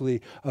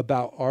specifically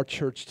about our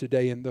church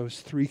today in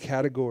those three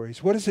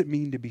categories. What does it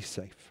mean to be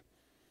safe?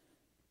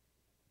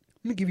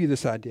 Let me give you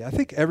this idea. I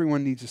think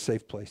everyone needs a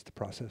safe place to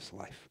process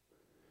life.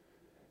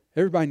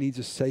 Everybody needs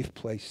a safe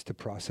place to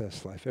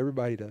process life.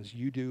 Everybody does.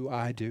 You do,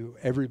 I do,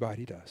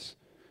 everybody does.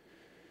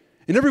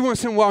 And every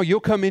once in a while, you'll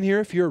come in here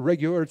if you're a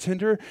regular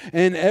attender,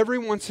 and every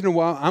once in a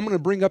while, I'm going to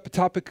bring up a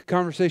topic of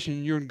conversation,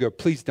 and you're going to go,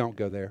 please don't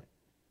go there.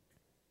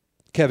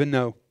 Kevin,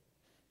 no.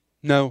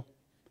 No.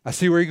 I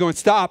see where you're going.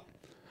 Stop.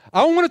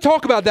 I don't want to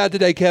talk about that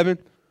today, Kevin,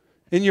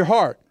 in your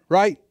heart,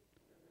 right?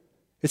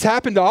 It's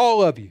happened to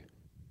all of you.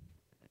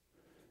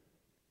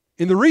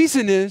 And the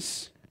reason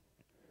is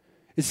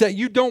that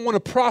you don't want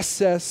to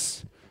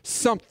process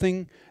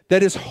something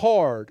that is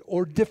hard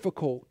or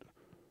difficult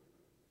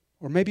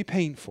or maybe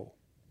painful.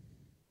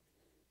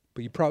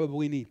 But you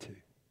probably need to.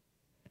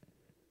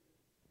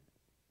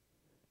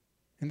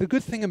 And the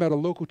good thing about a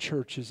local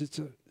church is it's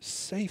a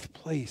safe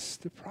place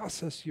to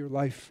process your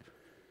life.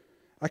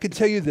 I can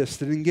tell you this,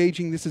 that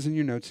this is in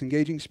your notes,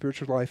 engaging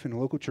spiritual life in a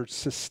local church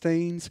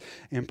sustains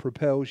and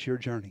propels your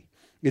journey.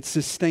 It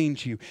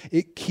sustains you.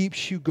 It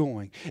keeps you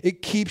going.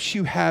 It keeps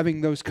you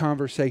having those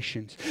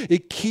conversations.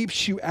 It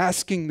keeps you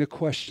asking the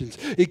questions.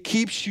 It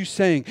keeps you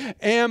saying,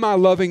 am I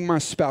loving my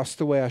spouse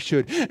the way I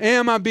should?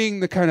 Am I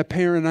being the kind of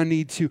parent I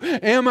need to?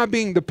 Am I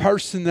being the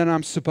person that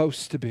I'm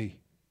supposed to be?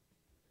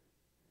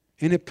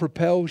 And it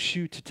propels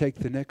you to take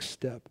the next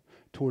step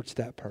towards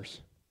that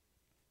person.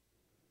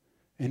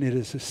 And it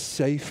is a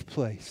safe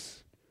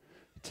place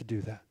to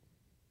do that.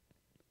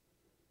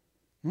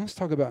 Let's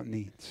talk about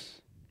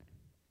needs.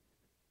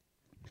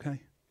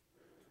 Okay?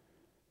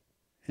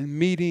 And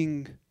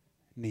meeting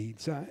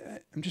needs.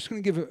 I'm just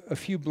going to give a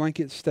few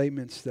blanket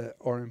statements that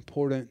are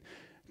important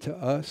to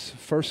us.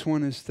 First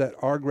one is that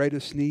our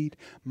greatest need,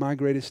 my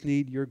greatest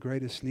need, your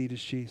greatest need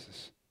is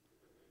Jesus.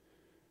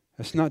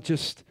 That's not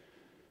just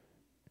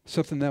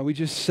something that we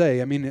just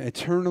say. I mean,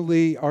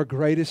 eternally, our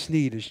greatest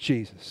need is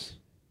Jesus.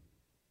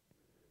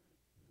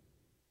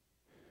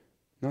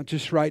 Not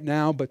just right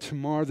now, but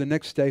tomorrow, the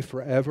next day,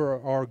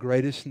 forever, our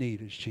greatest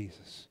need is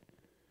Jesus.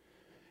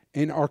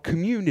 And our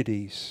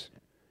community's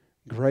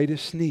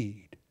greatest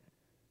need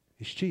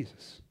is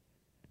Jesus.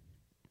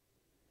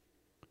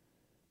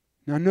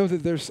 Now, I know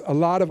that there's a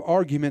lot of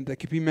argument that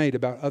could be made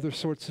about other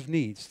sorts of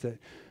needs, that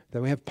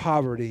we have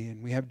poverty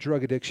and we have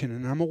drug addiction,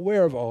 and I'm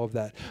aware of all of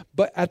that.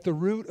 But at the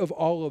root of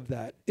all of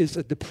that is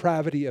a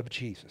depravity of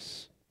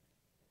Jesus.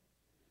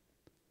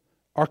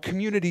 Our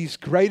community's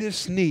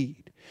greatest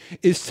need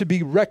is to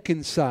be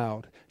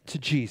reconciled to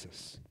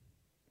Jesus.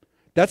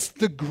 That's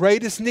the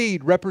greatest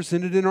need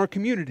represented in our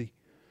community.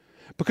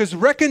 Because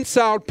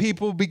reconciled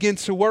people begin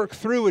to work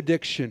through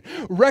addiction.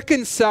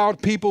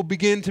 Reconciled people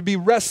begin to be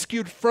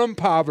rescued from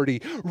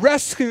poverty.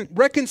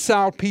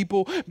 Reconciled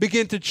people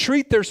begin to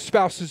treat their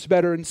spouses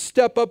better and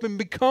step up and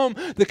become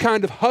the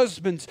kind of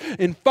husbands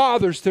and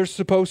fathers they're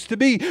supposed to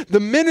be. The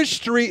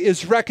ministry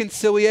is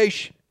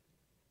reconciliation.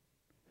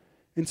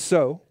 And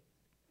so,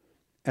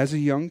 as a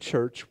young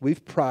church,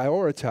 we've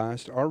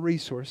prioritized our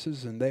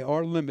resources, and they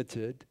are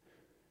limited,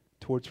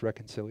 towards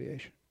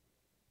reconciliation.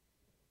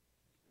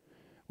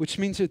 Which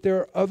means that there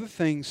are other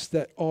things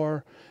that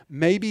are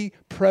maybe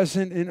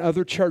present in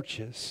other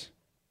churches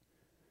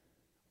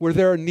where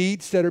there are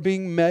needs that are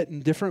being met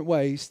in different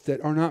ways that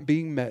are not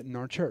being met in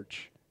our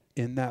church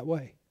in that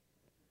way.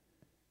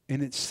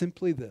 And it's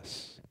simply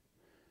this,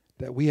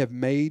 that we have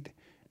made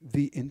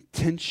the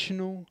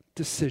intentional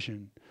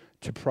decision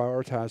to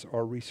prioritize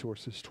our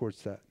resources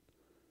towards that.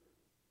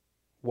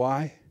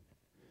 Why?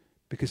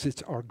 Because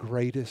it's our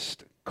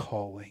greatest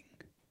calling.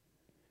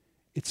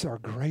 It's our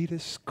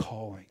greatest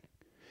calling.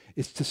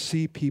 It's to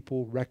see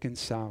people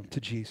reconciled to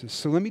Jesus.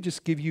 So let me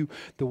just give you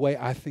the way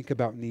I think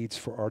about needs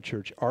for our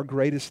church. Our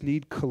greatest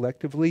need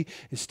collectively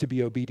is to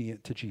be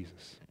obedient to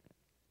Jesus.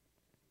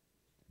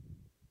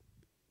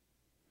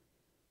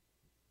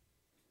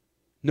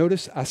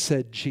 Notice I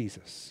said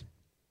Jesus.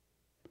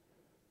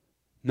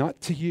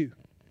 Not to you.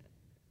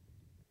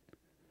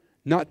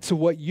 Not to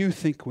what you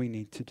think we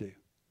need to do.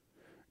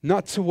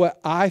 Not to what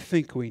I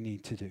think we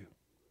need to do.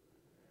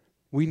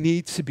 We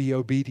need to be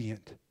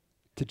obedient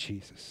to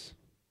Jesus.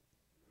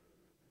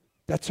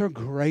 That's our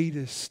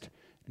greatest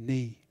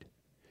need.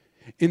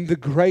 And the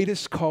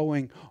greatest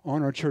calling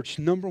on our church,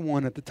 number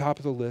one at the top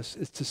of the list,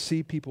 is to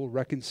see people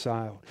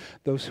reconciled.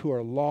 Those who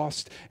are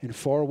lost and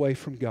far away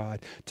from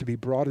God, to be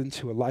brought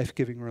into a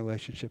life-giving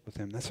relationship with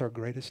Him. That's our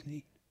greatest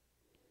need.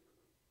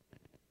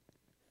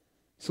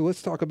 So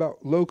let's talk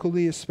about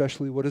locally,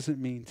 especially, what does it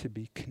mean to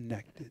be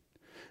connected?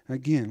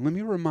 Again, let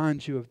me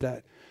remind you of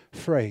that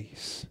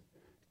phrase.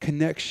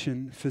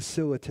 Connection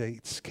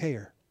facilitates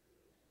care.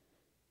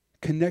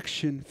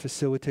 Connection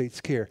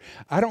facilitates care.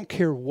 I don't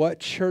care what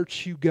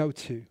church you go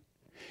to.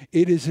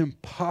 It is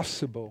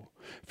impossible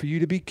for you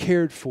to be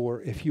cared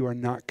for if you are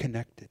not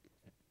connected.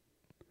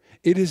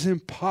 It is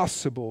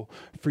impossible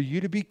for you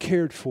to be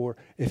cared for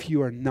if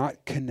you are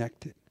not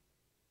connected.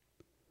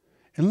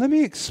 And let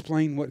me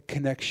explain what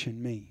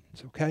connection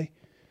means, okay?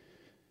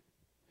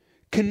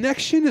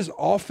 Connection is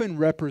often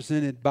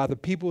represented by the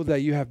people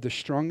that you have the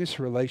strongest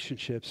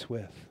relationships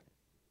with.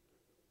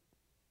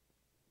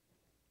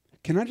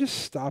 Can I just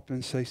stop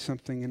and say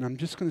something? And I'm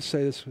just going to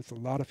say this with a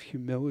lot of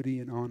humility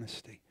and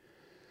honesty.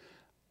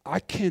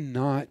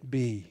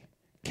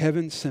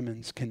 Kevin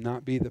Simmons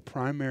cannot be the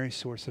primary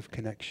source of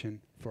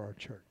connection for our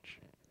church.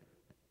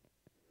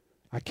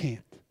 I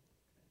can't.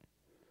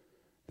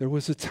 There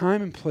was a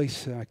time and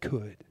place that I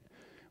could,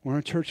 when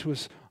our church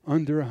was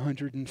under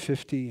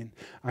 150 and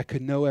I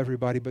could know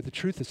everybody, but the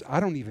truth is I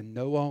don't even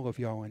know all of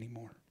y'all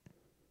anymore.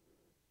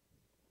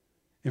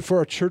 And for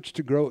our church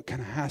to grow, it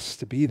kind of has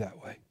to be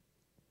that way.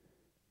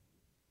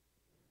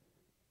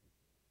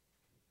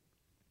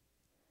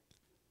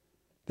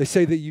 They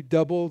say that you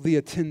double the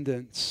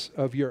attendance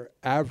of your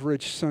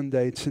average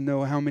Sunday to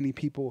know how many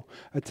people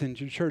attend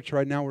your church.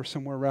 Right now we're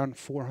somewhere around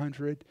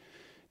 400.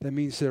 That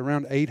means that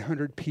around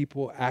 800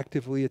 people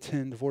actively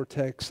attend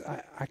Vortex.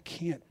 I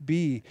can't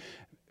be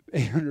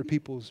 800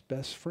 people's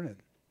best friend.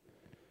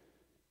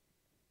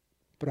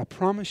 But I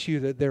promise you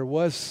that there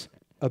was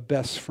a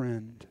best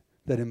friend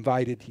that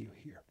invited you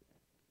here.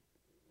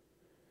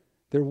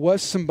 There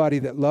was somebody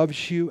that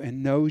loves you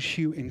and knows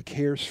you and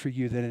cares for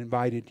you that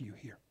invited you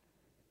here.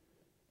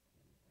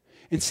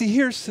 And see,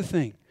 here's the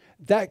thing.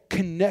 That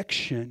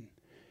connection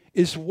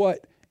is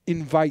what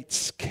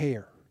invites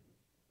care.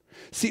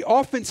 See,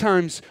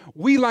 oftentimes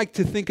we like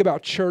to think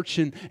about church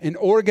in an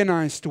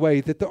organized way,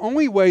 that the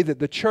only way that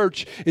the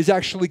church is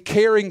actually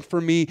caring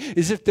for me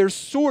is if there's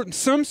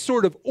some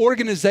sort of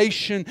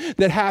organization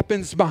that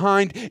happens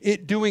behind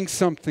it doing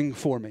something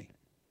for me.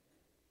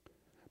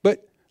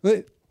 But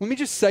let me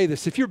just say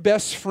this. If your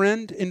best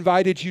friend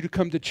invited you to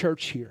come to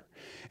church here,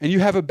 and you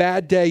have a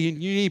bad day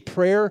and you need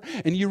prayer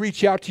and you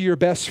reach out to your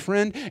best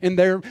friend and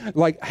they're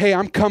like, hey,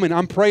 I'm coming,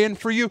 I'm praying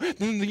for you,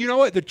 then you know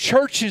what? The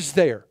church is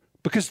there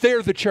because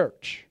they're the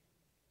church.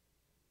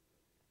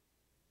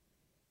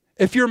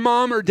 If your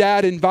mom or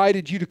dad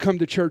invited you to come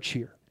to church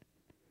here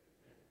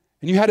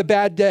and you had a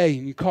bad day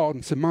and you called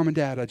and said, Mom and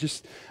Dad, I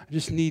just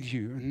need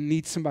you. I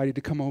need somebody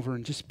to come over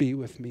and just be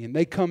with me. And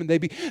they come and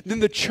then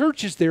the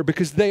church is there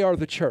because they are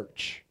the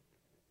church.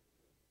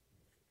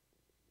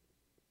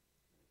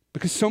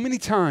 Because so many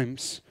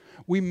times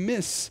we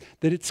miss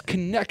that it's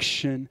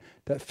connection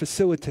that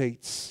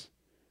facilitates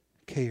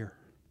care.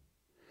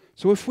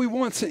 So if we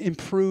want to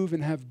improve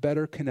and have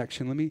better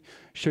connection, let me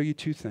show you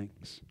two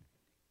things.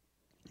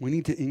 We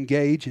need to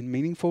engage in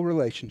meaningful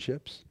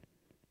relationships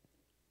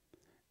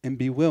and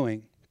be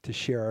willing to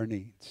share our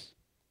needs.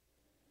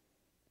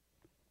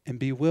 And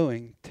be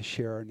willing to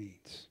share our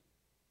needs.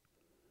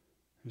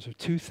 Those are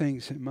two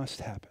things that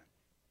must happen.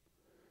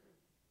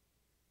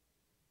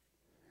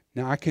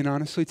 Now, I can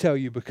honestly tell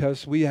you,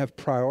 because we have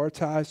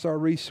prioritized our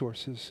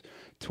resources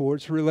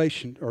towards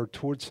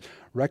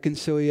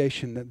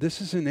reconciliation, that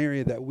this is an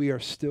area that we are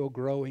still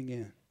growing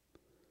in.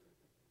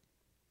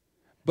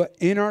 But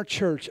in our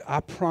church,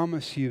 I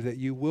promise you that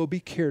you will be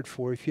cared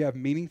for if you have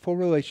meaningful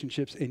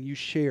relationships and you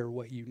share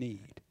what you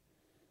need.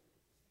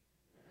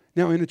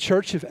 Now, in a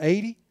church of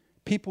 80,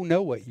 people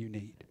know what you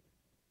need.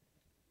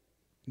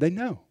 They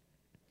know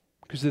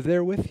because they're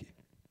there with you.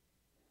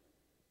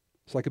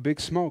 It's like a big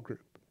small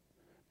group.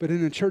 But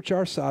in a church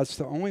our size,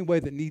 the only way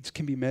that needs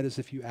can be met is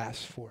if you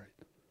ask for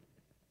it.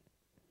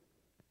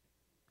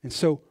 And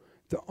so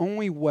the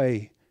only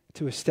way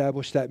to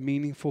establish that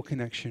meaningful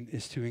connection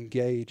is to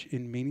engage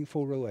in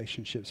meaningful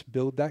relationships,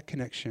 build that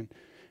connection,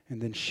 and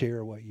then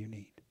share what you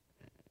need.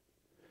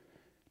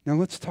 Now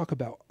let's talk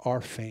about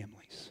our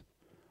families,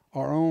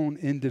 our own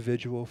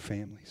individual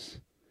families.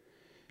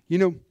 You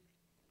know,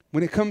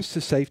 when it comes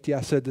to safety,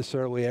 I said this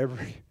earlier,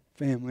 every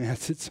family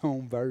has its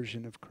own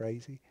version of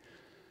crazy.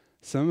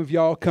 Some of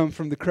y'all come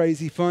from the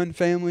crazy fun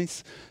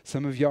families.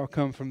 Some of y'all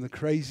come from the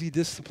crazy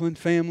disciplined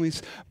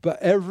families.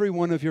 But every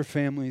one of your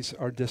families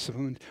are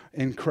disciplined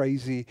and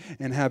crazy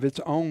and have its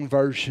own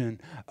version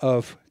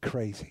of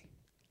crazy.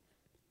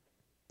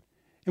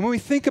 And when we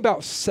think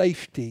about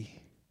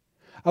safety,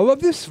 I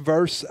love this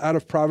verse out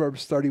of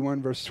Proverbs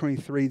 31, verse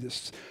 23,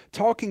 that's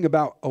talking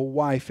about a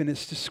wife, and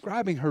it's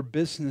describing her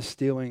business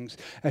dealings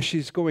as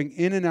she's going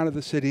in and out of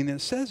the city. And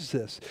it says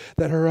this,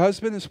 that her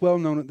husband is well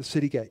known at the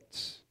city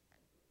gates.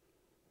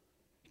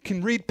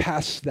 Can read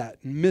past that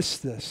and miss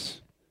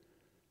this.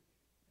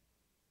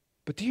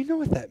 But do you know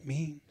what that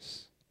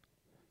means?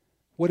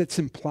 What it's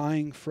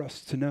implying for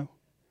us to know?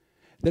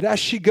 That as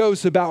she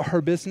goes about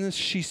her business,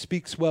 she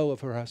speaks well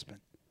of her husband.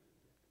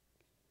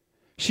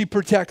 She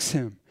protects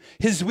him.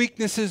 His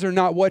weaknesses are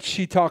not what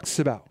she talks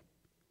about.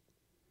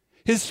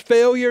 His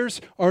failures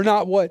are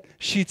not what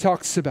she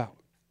talks about.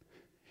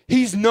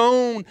 He's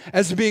known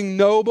as being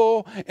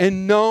noble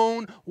and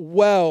known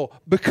well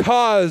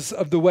because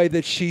of the way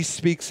that she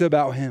speaks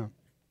about him.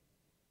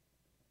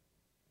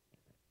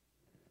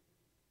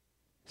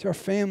 So our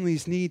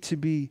families need to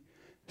be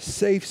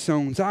safe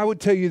zones. I would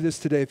tell you this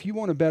today. If you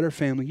want a better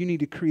family, you need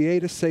to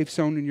create a safe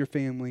zone in your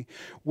family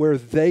where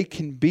they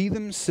can be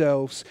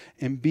themselves,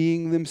 and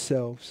being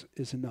themselves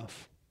is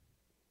enough.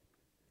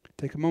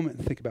 Take a moment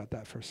and think about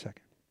that for a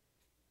second.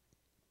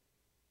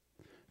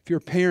 If you're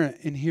a parent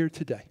in here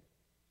today,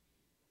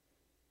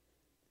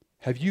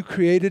 have you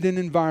created an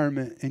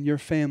environment in your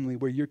family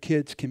where your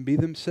kids can be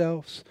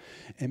themselves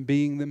and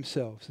being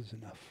themselves is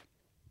enough?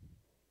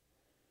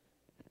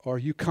 Or are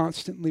you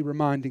constantly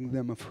reminding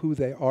them of who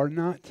they are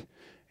not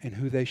and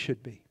who they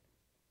should be?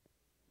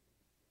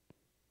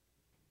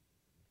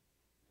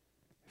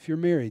 If you're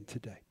married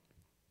today,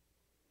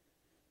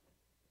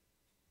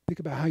 Think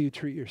about how you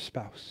treat your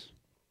spouse.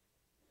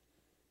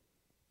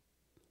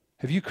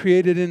 Have you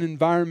created an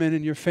environment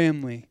in your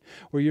family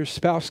where your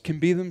spouse can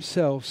be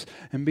themselves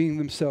and being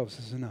themselves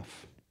is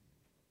enough?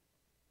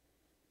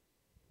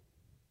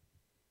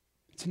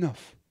 It's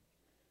enough.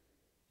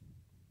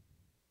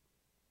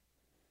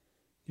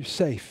 You're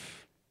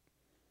safe.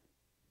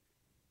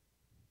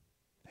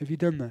 Have you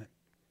done that?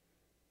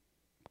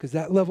 Because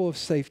that level of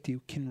safety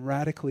can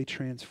radically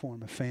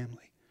transform a family.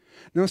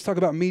 Now let's talk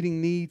about meeting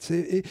needs.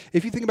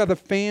 If you think about the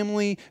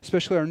family,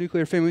 especially our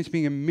nuclear families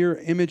being a mirror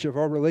image of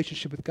our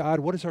relationship with God,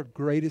 what is our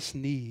greatest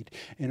need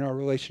in our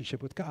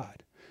relationship with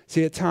God?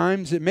 See, at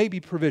times it may be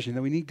provision,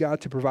 that we need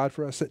God to provide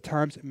for us. At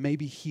times it may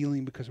be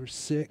healing because we're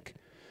sick.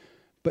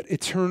 But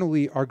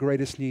eternally, our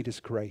greatest need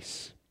is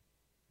grace.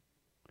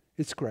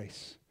 It's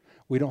grace.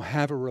 We don't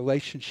have a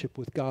relationship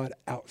with God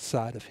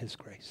outside of His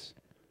grace.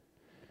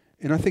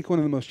 And I think one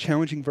of the most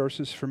challenging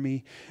verses for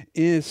me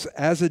is,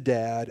 as a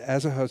dad,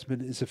 as a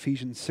husband, is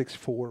Ephesians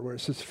 6:4, where it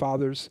says,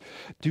 "Fathers,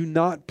 do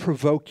not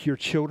provoke your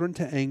children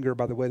to anger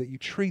by the way that you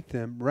treat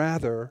them.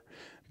 Rather,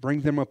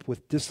 bring them up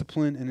with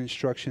discipline and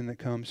instruction that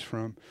comes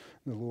from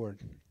the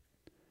Lord."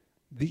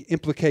 The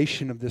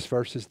implication of this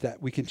verse is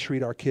that we can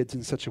treat our kids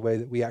in such a way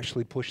that we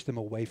actually push them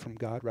away from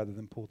God rather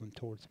than pull them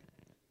towards Him.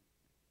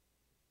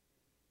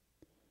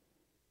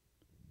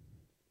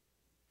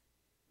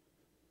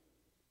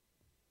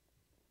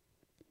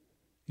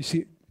 You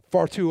see,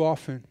 far too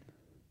often,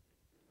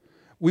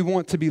 we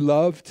want to be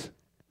loved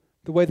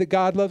the way that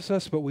God loves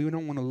us, but we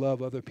don't want to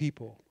love other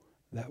people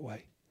that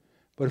way.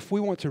 But if we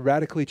want to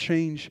radically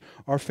change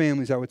our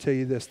families, I would tell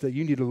you this, that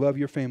you need to love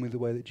your family the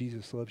way that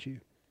Jesus loves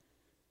you.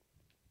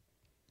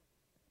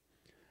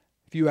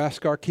 If you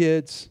ask our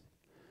kids,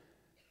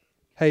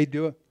 hey,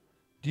 do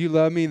you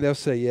love me? They'll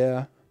say,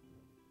 yeah.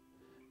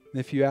 And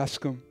if you ask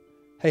them,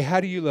 hey, how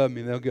do you love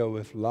me? They'll go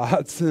with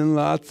lots and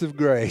lots of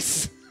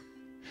grace.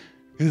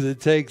 Because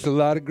it takes a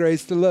lot of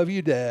grace to love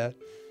you, Dad.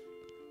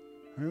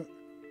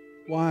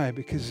 Why?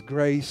 Because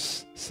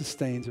grace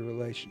sustains a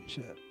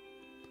relationship.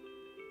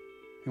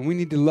 And we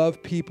need to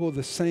love people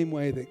the same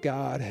way that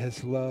God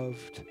has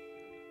loved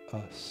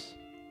us.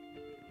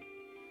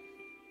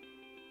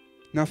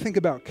 Now think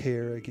about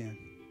care again,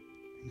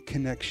 and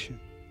connection.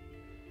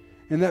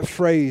 And that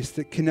phrase,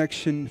 that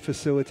connection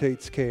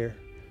facilitates care.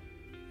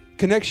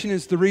 Connection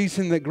is the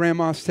reason that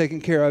Grandma's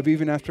taken care of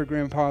even after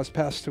Grandpa's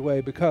passed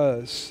away,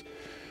 because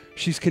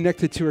she's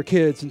connected to her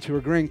kids and to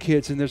her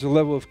grandkids, and there's a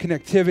level of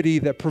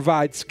connectivity that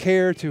provides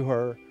care to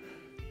her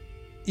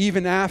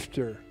even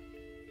after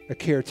a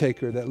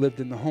caretaker that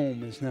lived in the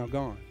home is now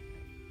gone.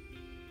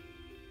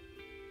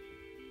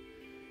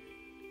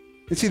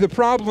 And see, the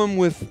problem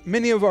with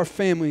many of our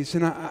families,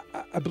 and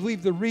I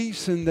believe the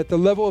reason that the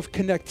level of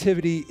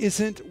connectivity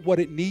isn't what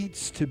it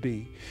needs to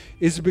be,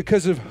 is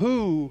because of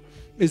who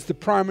is the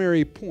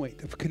primary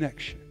point of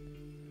connection.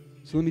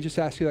 So let me just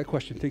ask you that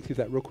question. Think through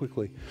that real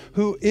quickly.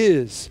 Who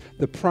is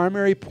the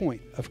primary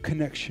point of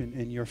connection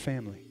in your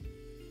family?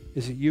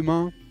 Is it you,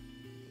 Mom?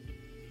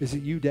 Is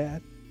it you,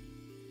 Dad?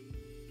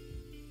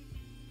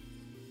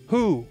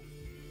 Who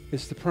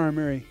is the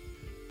primary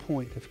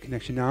point of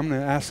connection? Now, I'm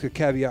going to ask a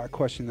caveat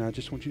question that I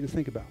just want you to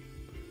think about.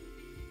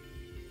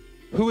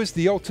 Who is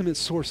the ultimate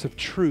source of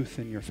truth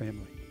in your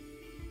family?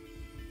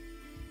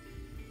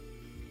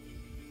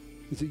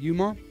 Is it you,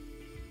 Mom?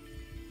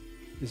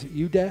 Is it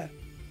you, Dad?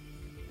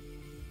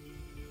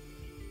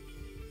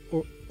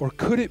 Or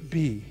could it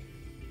be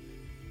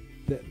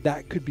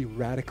that could be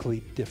radically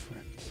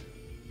different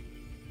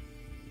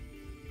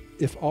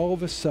if all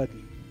of a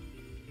sudden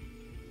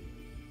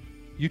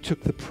you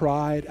took the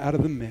pride out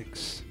of the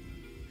mix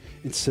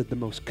and said the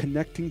most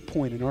connecting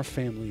point in our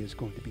family is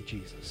going to be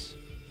Jesus?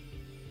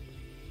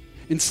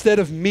 Instead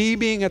of me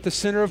being at the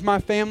center of my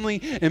family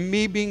and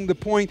me being the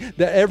point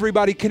that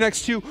everybody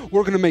connects to,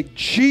 we're going to make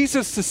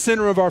Jesus the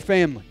center of our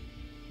family.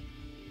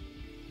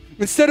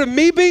 Instead of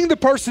me being the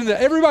person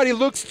that everybody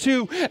looks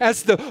to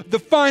as the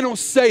final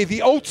say,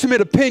 the ultimate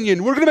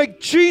opinion, we're going to make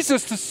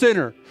Jesus the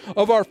center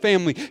of our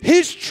family.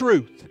 His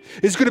truth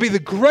is going to be the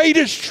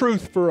greatest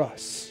truth for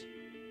us.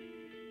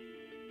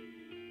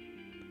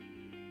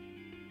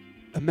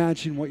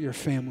 Imagine what your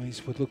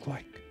families would look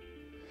like.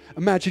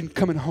 Imagine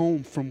coming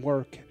home from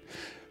work,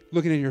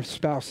 looking at your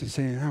spouse and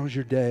saying, how was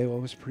your day? Well,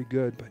 it was pretty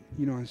good, but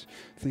I was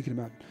thinking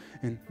about,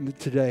 and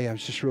today I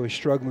was just really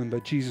struggling,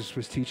 but Jesus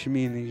was teaching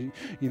me, and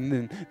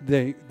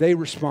then they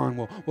respond,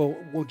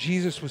 well,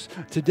 Jesus was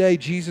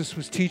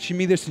teaching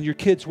me this, and your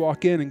kids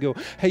walk in and go,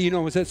 hey, I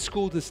was at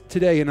school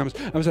today, and I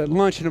was at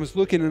lunch, and I was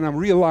looking, and I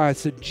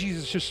realized that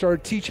Jesus just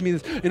started teaching me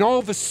this, and all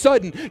of a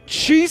sudden,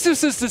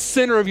 Jesus is the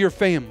center of your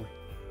family.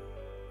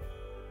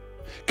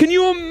 Can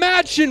you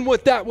imagine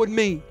what that would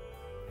mean?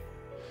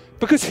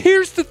 Because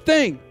here's the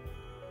thing.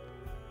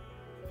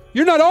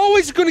 You're not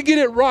always going to get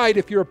it right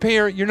if you're a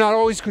parent. You're not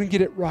always going to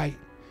get it right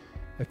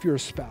if you're a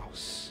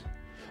spouse.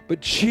 But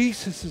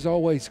Jesus is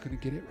always going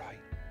to get it right.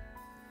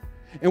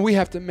 And we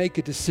have to make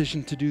a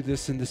decision to do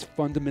this, and this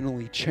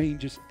fundamentally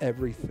changes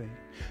everything,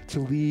 to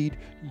lead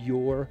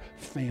your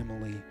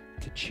family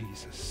to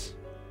Jesus.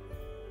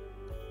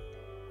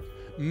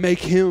 Make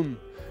Him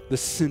the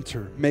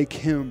center. Make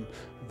Him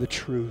the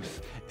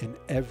truth, and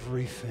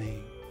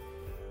everything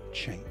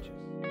changes.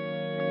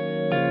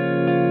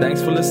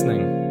 Thanks for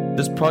listening.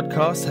 This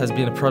podcast has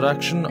been a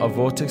production of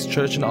Vortex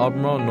Church in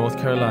Albemarle, North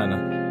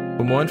Carolina.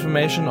 For more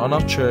information on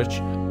our church,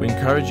 we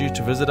encourage you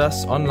to visit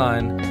us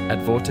online at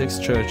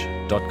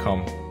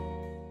vortexchurch.com.